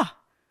need lah.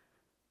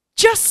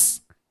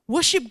 Just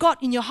worship God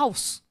in your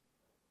house.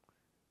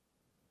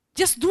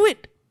 Just do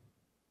it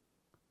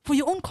for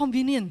your own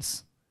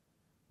convenience.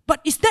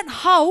 But is that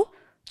how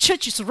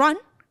church is run?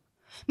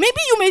 Maybe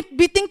you may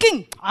be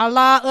thinking,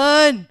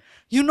 Allah,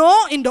 you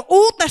know, in the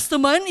Old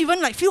Testament,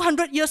 even like few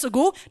hundred years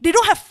ago, they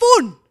don't have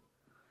phone.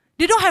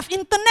 They don't have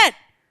internet.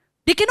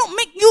 They cannot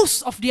make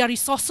use of their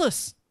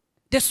resources.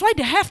 That's why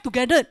they have to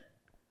gather.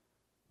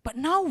 But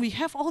now we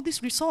have all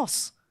this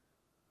resource.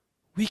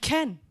 We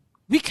can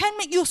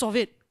make use of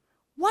it.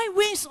 Why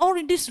waste all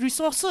these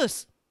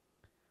resources?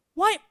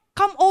 Why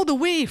come all the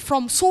way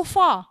from so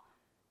far?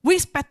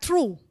 Waste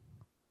petrol?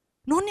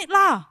 No need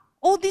lah.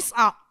 All these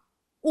are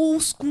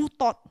old school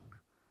thought.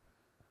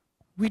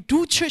 We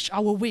do church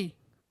our way.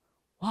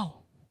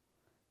 Wow.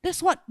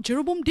 That's what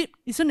Jeroboam did,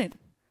 isn't it?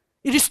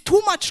 It is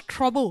too much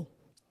trouble.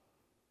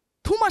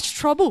 Too much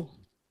trouble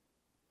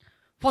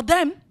for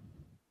them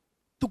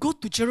to go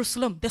to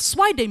Jerusalem. That's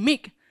why they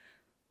make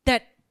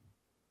that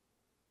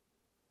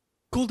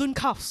golden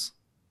calves.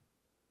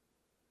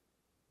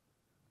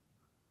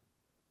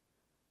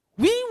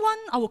 We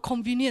want our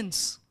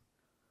convenience.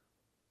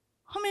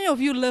 How many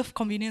of you love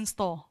convenience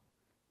store?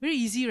 Very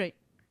easy, right?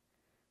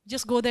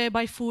 Just go there,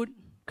 buy food,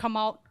 come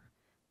out,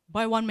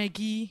 buy one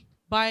Maggie,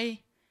 buy.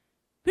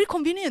 Very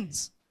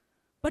convenience.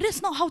 But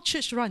that's not how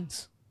church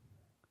runs.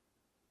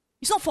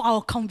 It's not for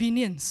our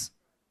convenience.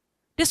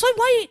 That's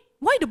why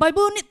the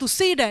Bible need to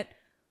say that,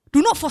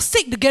 do not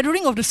forsake the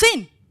gathering of the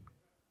saints.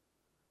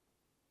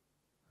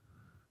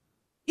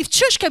 If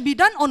church can be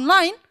done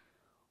online,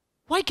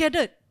 why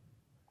gather?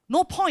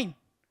 No point.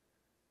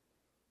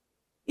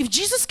 If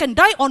Jesus can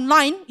die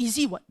online,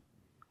 easy what?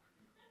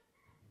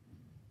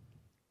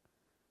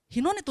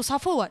 He no need to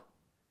suffer what?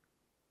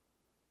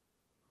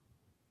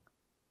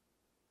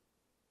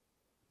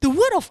 The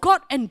word of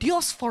God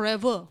endures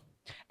forever,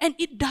 and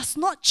it does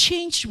not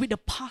change with the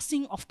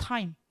passing of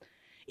time.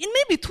 It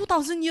may be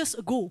 2,000 years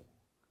ago,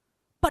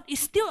 but it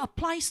still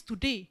applies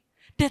today.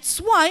 That's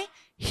why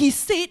he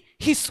said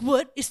his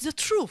word is the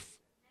truth.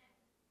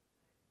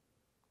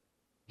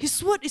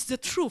 His word is the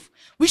truth.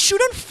 We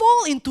shouldn't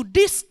fall into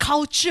this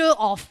culture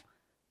of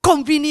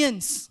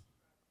convenience,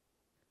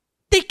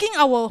 taking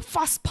our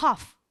fast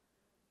path,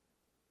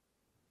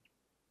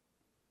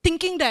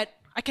 thinking that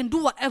I can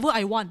do whatever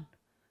I want.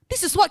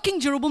 This is what King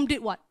Jeroboam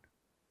did what?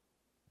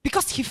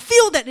 Because he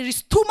felt that there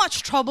is too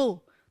much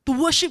trouble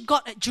to worship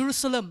God at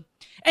Jerusalem.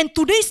 And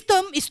today's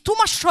term is too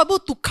much trouble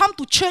to come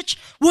to church,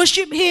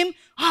 worship Him,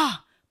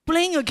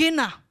 playing again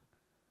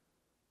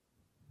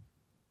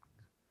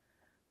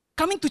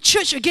coming to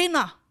church again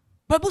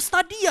Bible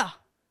study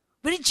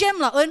very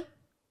jam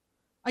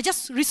I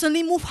just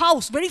recently moved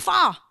house, very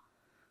far.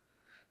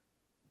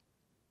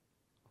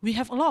 We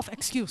have a lot of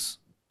excuse.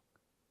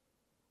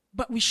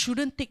 But we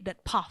shouldn't take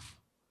that path.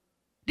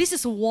 This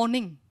is a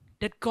warning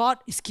that God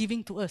is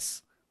giving to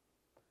us.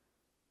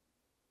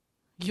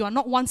 You are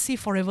not once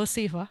saved, forever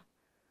saved.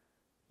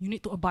 You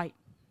need to abide.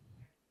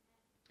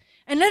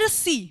 And let us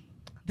see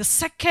the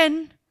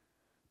second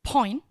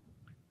point.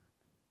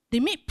 They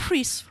made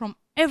priests from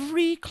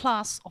every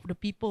class of the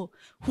people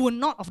who were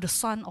not of the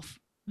son of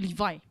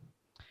Levi.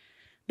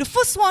 The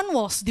first one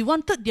was they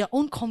wanted their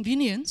own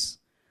convenience.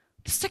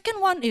 The second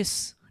one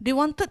is they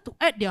wanted to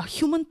add their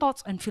human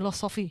thoughts and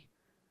philosophy.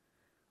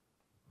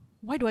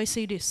 Why do I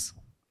say this?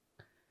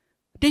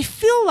 They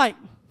feel like,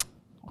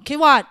 okay,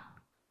 what?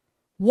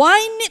 Why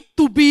need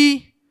to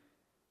be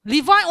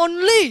Levi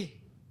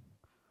only?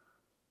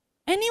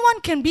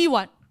 Anyone can be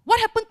what? What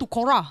happened to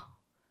Korah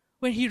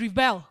when he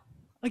rebelled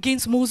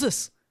against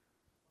Moses?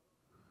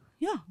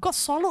 Yeah, God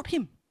swallowed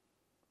him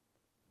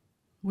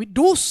with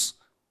those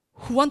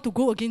who want to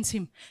go against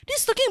him.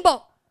 This is talking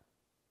about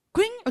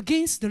going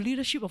against the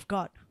leadership of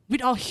God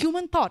with our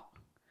human thought,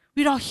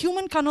 with our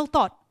human carnal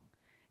thought,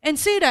 and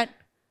say that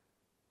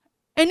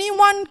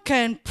anyone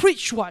can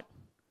preach what?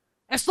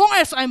 As long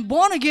as I'm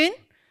born again,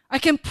 I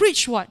can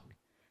preach what?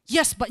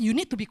 Yes, but you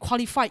need to be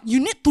qualified.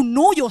 You need to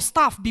know your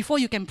stuff before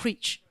you can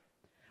preach.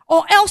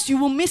 Or else you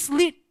will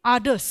mislead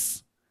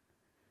others.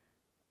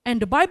 And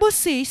the Bible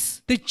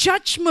says the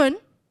judgment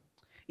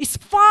is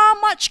far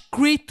much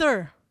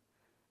greater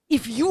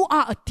if you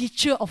are a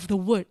teacher of the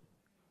word.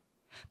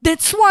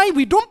 That's why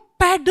we don't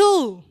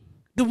peddle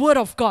the word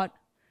of God.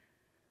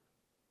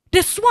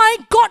 That's why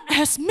God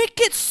has made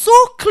it so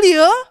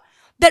clear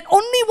that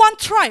only one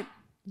tribe.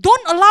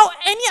 Don't allow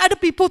any other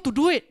people to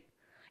do it.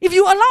 If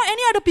you allow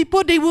any other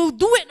people, they will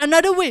do it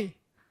another way.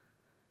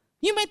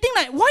 You may think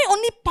like, why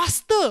only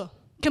pastor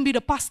can be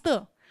the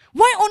pastor?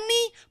 Why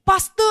only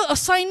pastor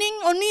assigning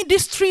only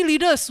these 3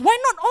 leaders? Why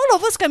not all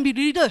of us can be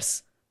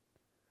leaders?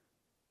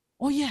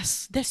 Oh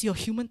yes, that's your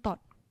human thought.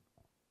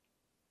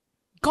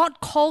 God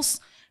calls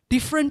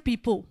different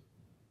people.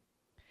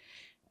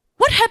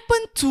 What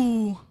happened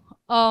to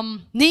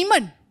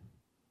Naaman?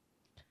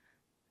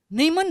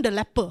 Naaman the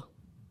leper.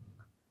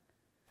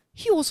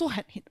 He also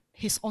had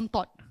his own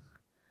thought.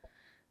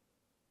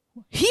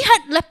 He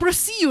had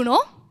leprosy, you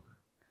know.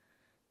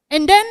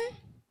 And then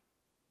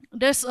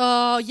there's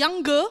a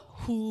young girl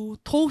who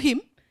told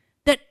him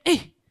that,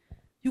 hey,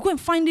 you go and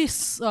find this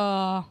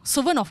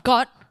servant of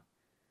God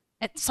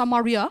at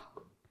Samaria.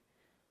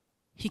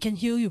 He can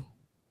heal you.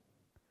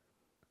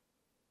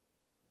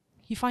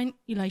 He find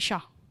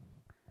Elisha.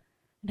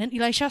 Then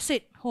Elisha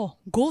said, oh,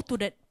 go to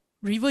that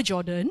river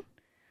Jordan,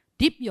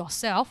 dip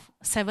yourself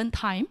 7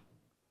 times,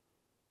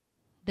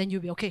 then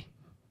you'll be okay.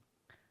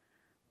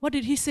 What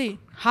did he say?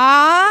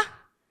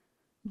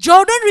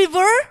 Jordan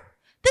River?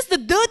 That's the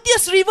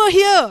dirtiest river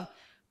here.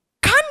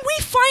 Can't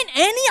we find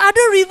any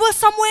other river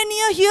somewhere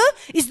near here?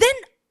 Is there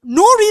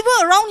no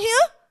river around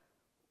here?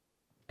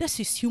 That's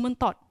his human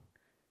thought.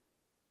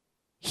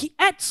 He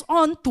adds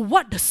on to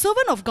what the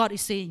servant of God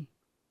is saying.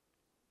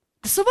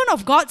 The servant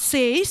of God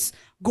says,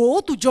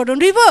 go to Jordan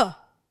River.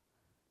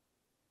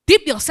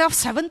 Dip yourself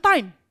 7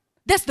 times.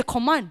 That's the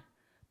command.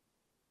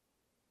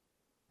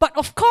 But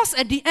of course,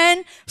 at the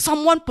end,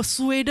 someone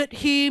persuaded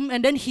him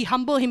and then he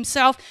humbled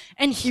himself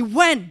and he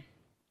went.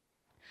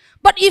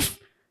 But if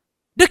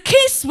the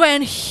case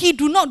when he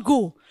do not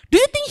go, do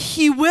you think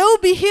he will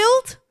be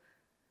healed?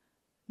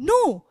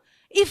 No.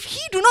 If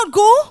he do not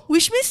go,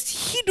 which means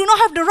he do not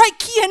have the right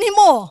key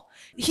anymore.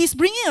 He's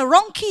bringing a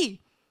wrong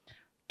key.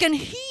 Can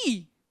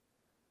he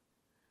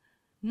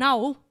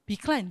now be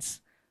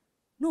cleansed?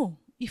 No.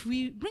 If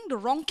we bring the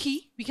wrong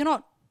key, we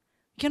cannot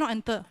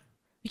enter.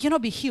 We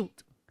cannot be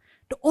healed.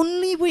 The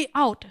only way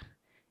out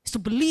is to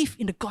believe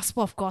in the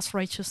gospel of God's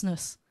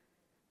righteousness.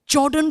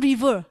 Jordan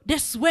River,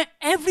 that's where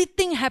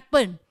everything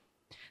happened.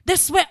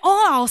 That's where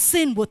all our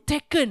sin were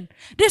taken.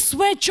 That's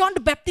where John the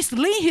Baptist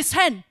lay his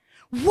hand.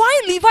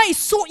 Why Levi is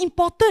so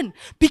important?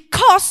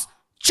 Because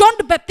John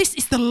the Baptist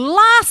is the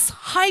last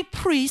high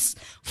priest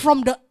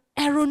from the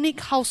Aaronic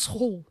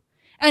household.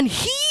 And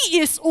he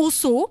is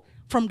also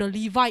from the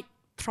Levite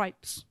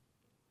tribes.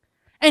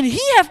 And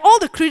he have all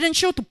the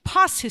credential to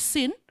pass his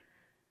sin.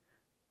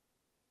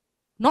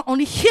 Not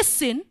only his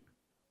sin,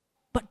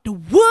 but the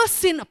worst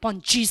sin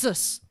upon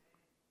Jesus.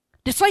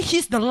 That's why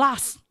he's the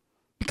last.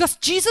 Because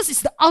Jesus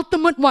is the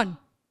ultimate one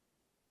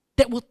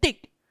that will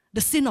take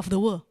the sin of the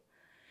world.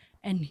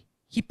 And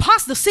he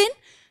passed the sin.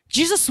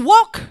 Jesus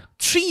walked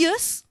 3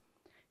 years.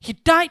 He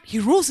died. He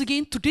rose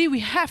again. Today we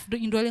have the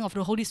indwelling of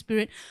the Holy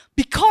Spirit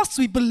because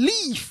we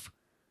believe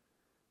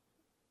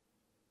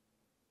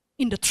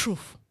in the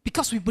truth.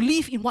 Because we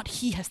believe in what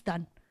he has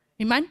done.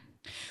 Amen?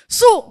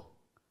 So,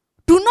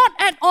 do not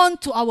add on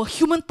to our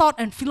human thought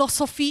and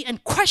philosophy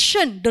and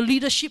question the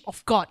leadership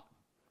of God.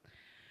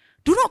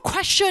 Do not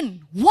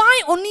question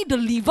why only the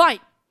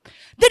Levite.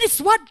 That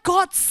is what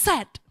God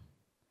said.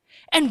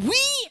 And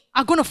we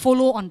are going to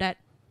follow on that.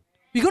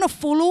 We're going to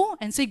follow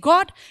and say,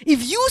 God,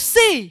 if you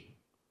say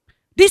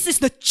this is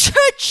the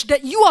church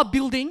that you are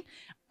building,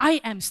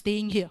 I am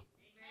staying here.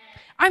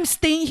 I'm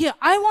staying here.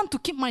 I want to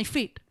keep my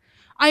faith.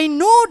 I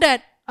know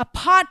that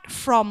apart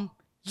from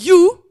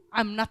you,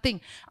 I'm nothing.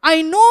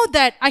 I know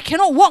that I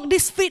cannot walk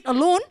this faith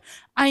alone.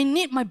 I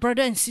need my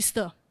brother and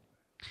sister.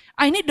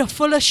 I need the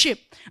fellowship.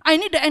 I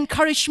need the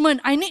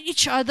encouragement. I need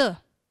each other.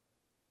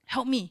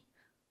 Help me.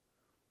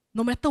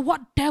 No matter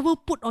what devil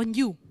put on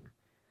you,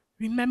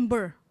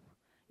 remember,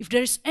 if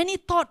there is any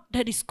thought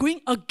that is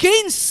going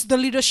against the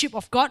leadership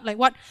of God, like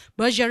what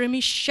Brother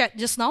Jeremy shared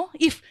just now,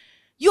 if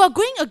you are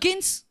going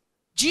against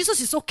Jesus,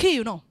 is okay,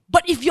 you know.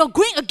 But if you're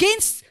going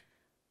against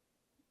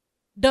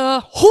the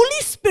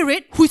Holy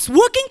Spirit who is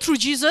working through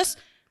Jesus,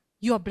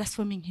 you are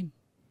blaspheming him.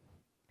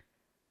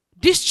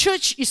 This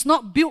church is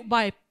not built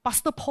by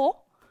Pastor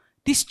Paul.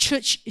 This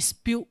church is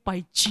built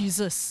by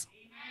Jesus.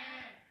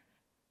 Amen.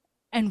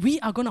 And we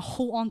are going to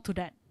hold on to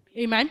that.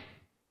 Amen.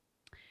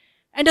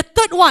 And the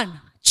third one,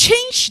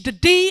 change the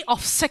day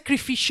of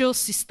sacrificial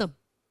system.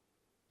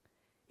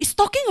 It's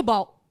talking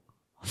about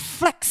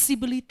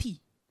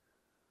flexibility.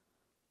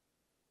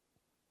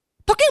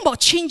 Talking about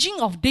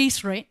changing of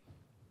days, right?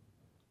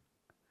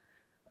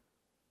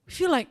 I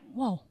feel like,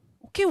 wow,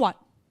 okay, what?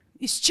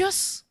 It's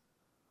just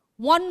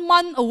 1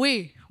 month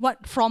away.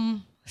 What,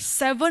 from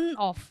 10th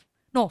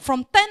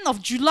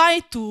of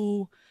July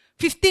to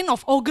 15th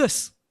of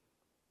August.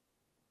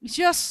 It's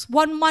just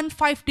 1 month,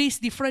 5 days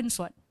difference,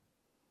 what?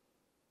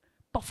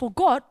 But for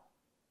God,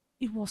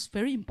 it was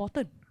very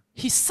important.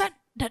 He set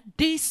that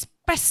day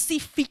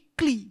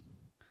specifically.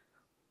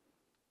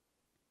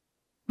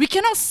 We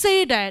cannot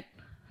say that,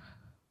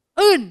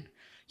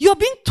 you're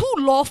being too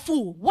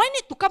lawful. Why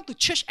need to come to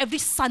church every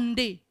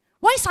Sunday?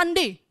 Why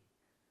Sunday?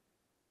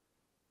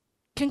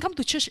 Can come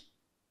to church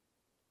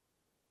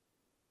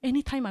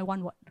anytime I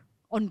want, what?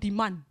 On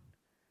demand.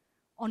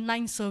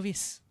 Online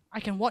service. I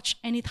can watch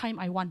anytime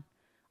I want.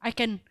 I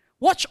can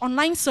watch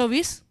online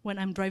service when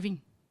I'm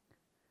driving.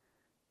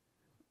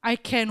 I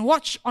can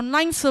watch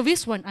online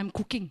service when I'm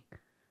cooking.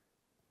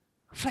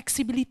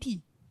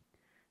 Flexibility.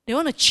 They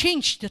want to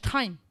change the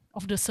time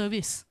of the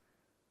service.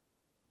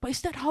 But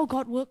is that how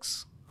God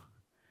works?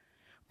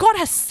 God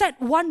has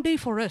set one day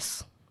for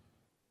us.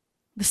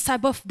 The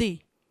Sabbath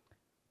day.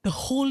 The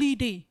holy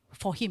day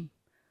for Him.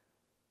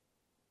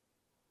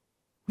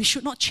 We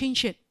should not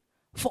change it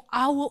for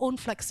our own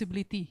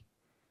flexibility.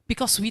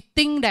 Because we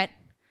think that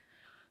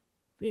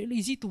very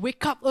easy to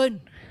wake up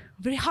early.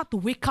 Very hard to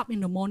wake up in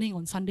the morning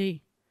on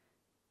Sunday.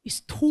 It's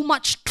too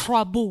much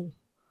trouble.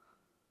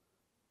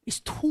 It's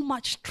too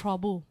much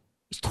trouble.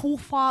 It's too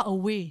far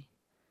away.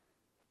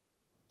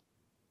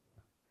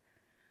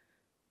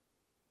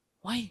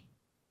 Why?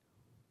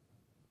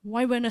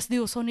 Why Wednesday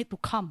also need to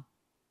come?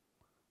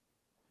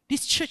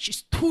 This church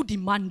is too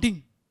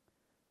demanding.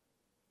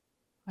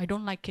 I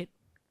don't like it.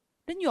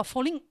 Then you are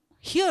falling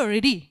here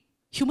already.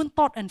 Human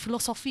thought and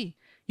philosophy.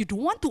 You don't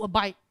want to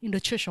abide in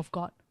the church of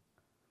God.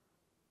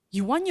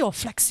 You want your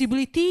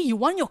flexibility. You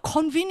want your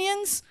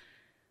convenience.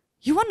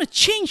 You want to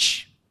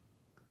change.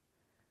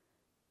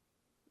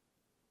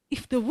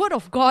 If the word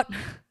of God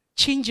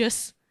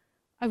changes,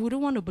 I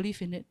wouldn't want to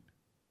believe in it.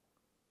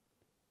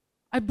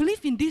 I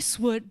believe in this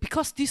word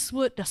because this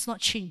word does not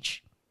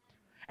change.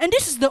 And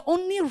this is the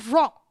only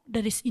rock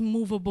that is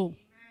immovable.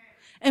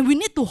 And we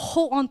need to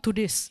hold on to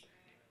this.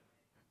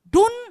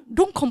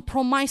 Don't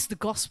compromise the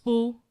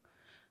gospel.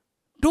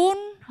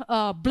 Don't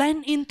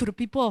blend into the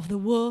people of the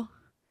world.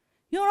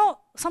 You know,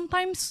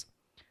 sometimes,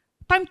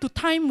 time to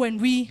time, when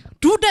we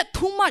do that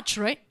too much,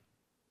 right,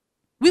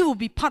 we will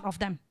be part of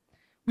them.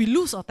 We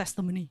lose our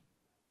testimony.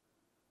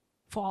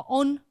 For our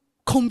own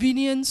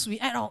convenience, we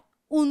add our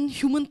own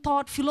human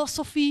thought,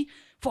 philosophy,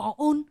 for our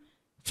own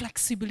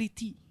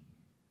flexibility.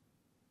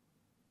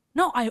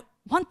 Now, I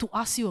want to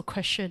ask you a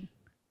question.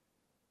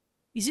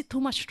 Is it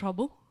too much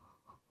trouble?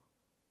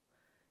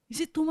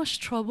 Is it too much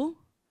trouble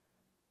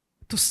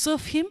to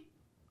serve Him?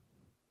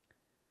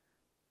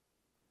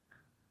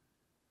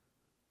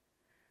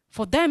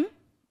 For them,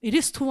 it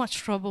is too much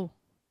trouble.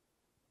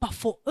 But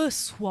for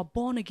us who are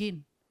born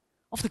again,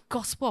 of the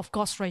gospel of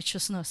God's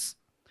righteousness,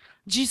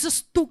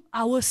 Jesus took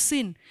our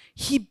sin.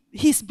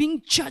 He's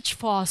being judged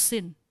for our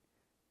sin.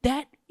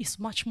 That is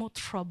much more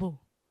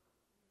trouble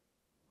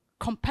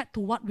compared to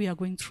what we are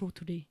going through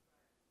today.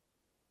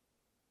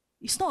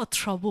 It's not a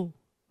trouble.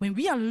 When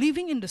we are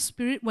living in the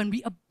Spirit, when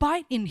we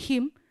abide in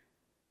Him,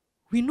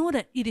 we know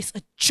that it is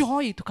a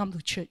joy to come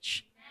to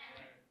church.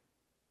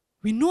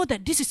 We know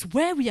that this is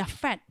where we are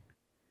fed.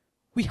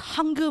 We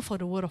hunger for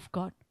the Word of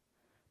God.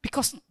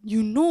 Because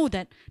you know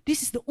that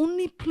this is the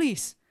only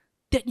place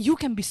that you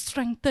can be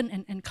strengthened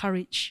and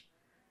encouraged.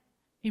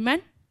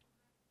 Amen?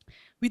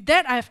 With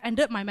that, I have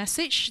ended my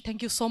message.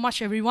 Thank you so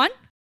much, everyone.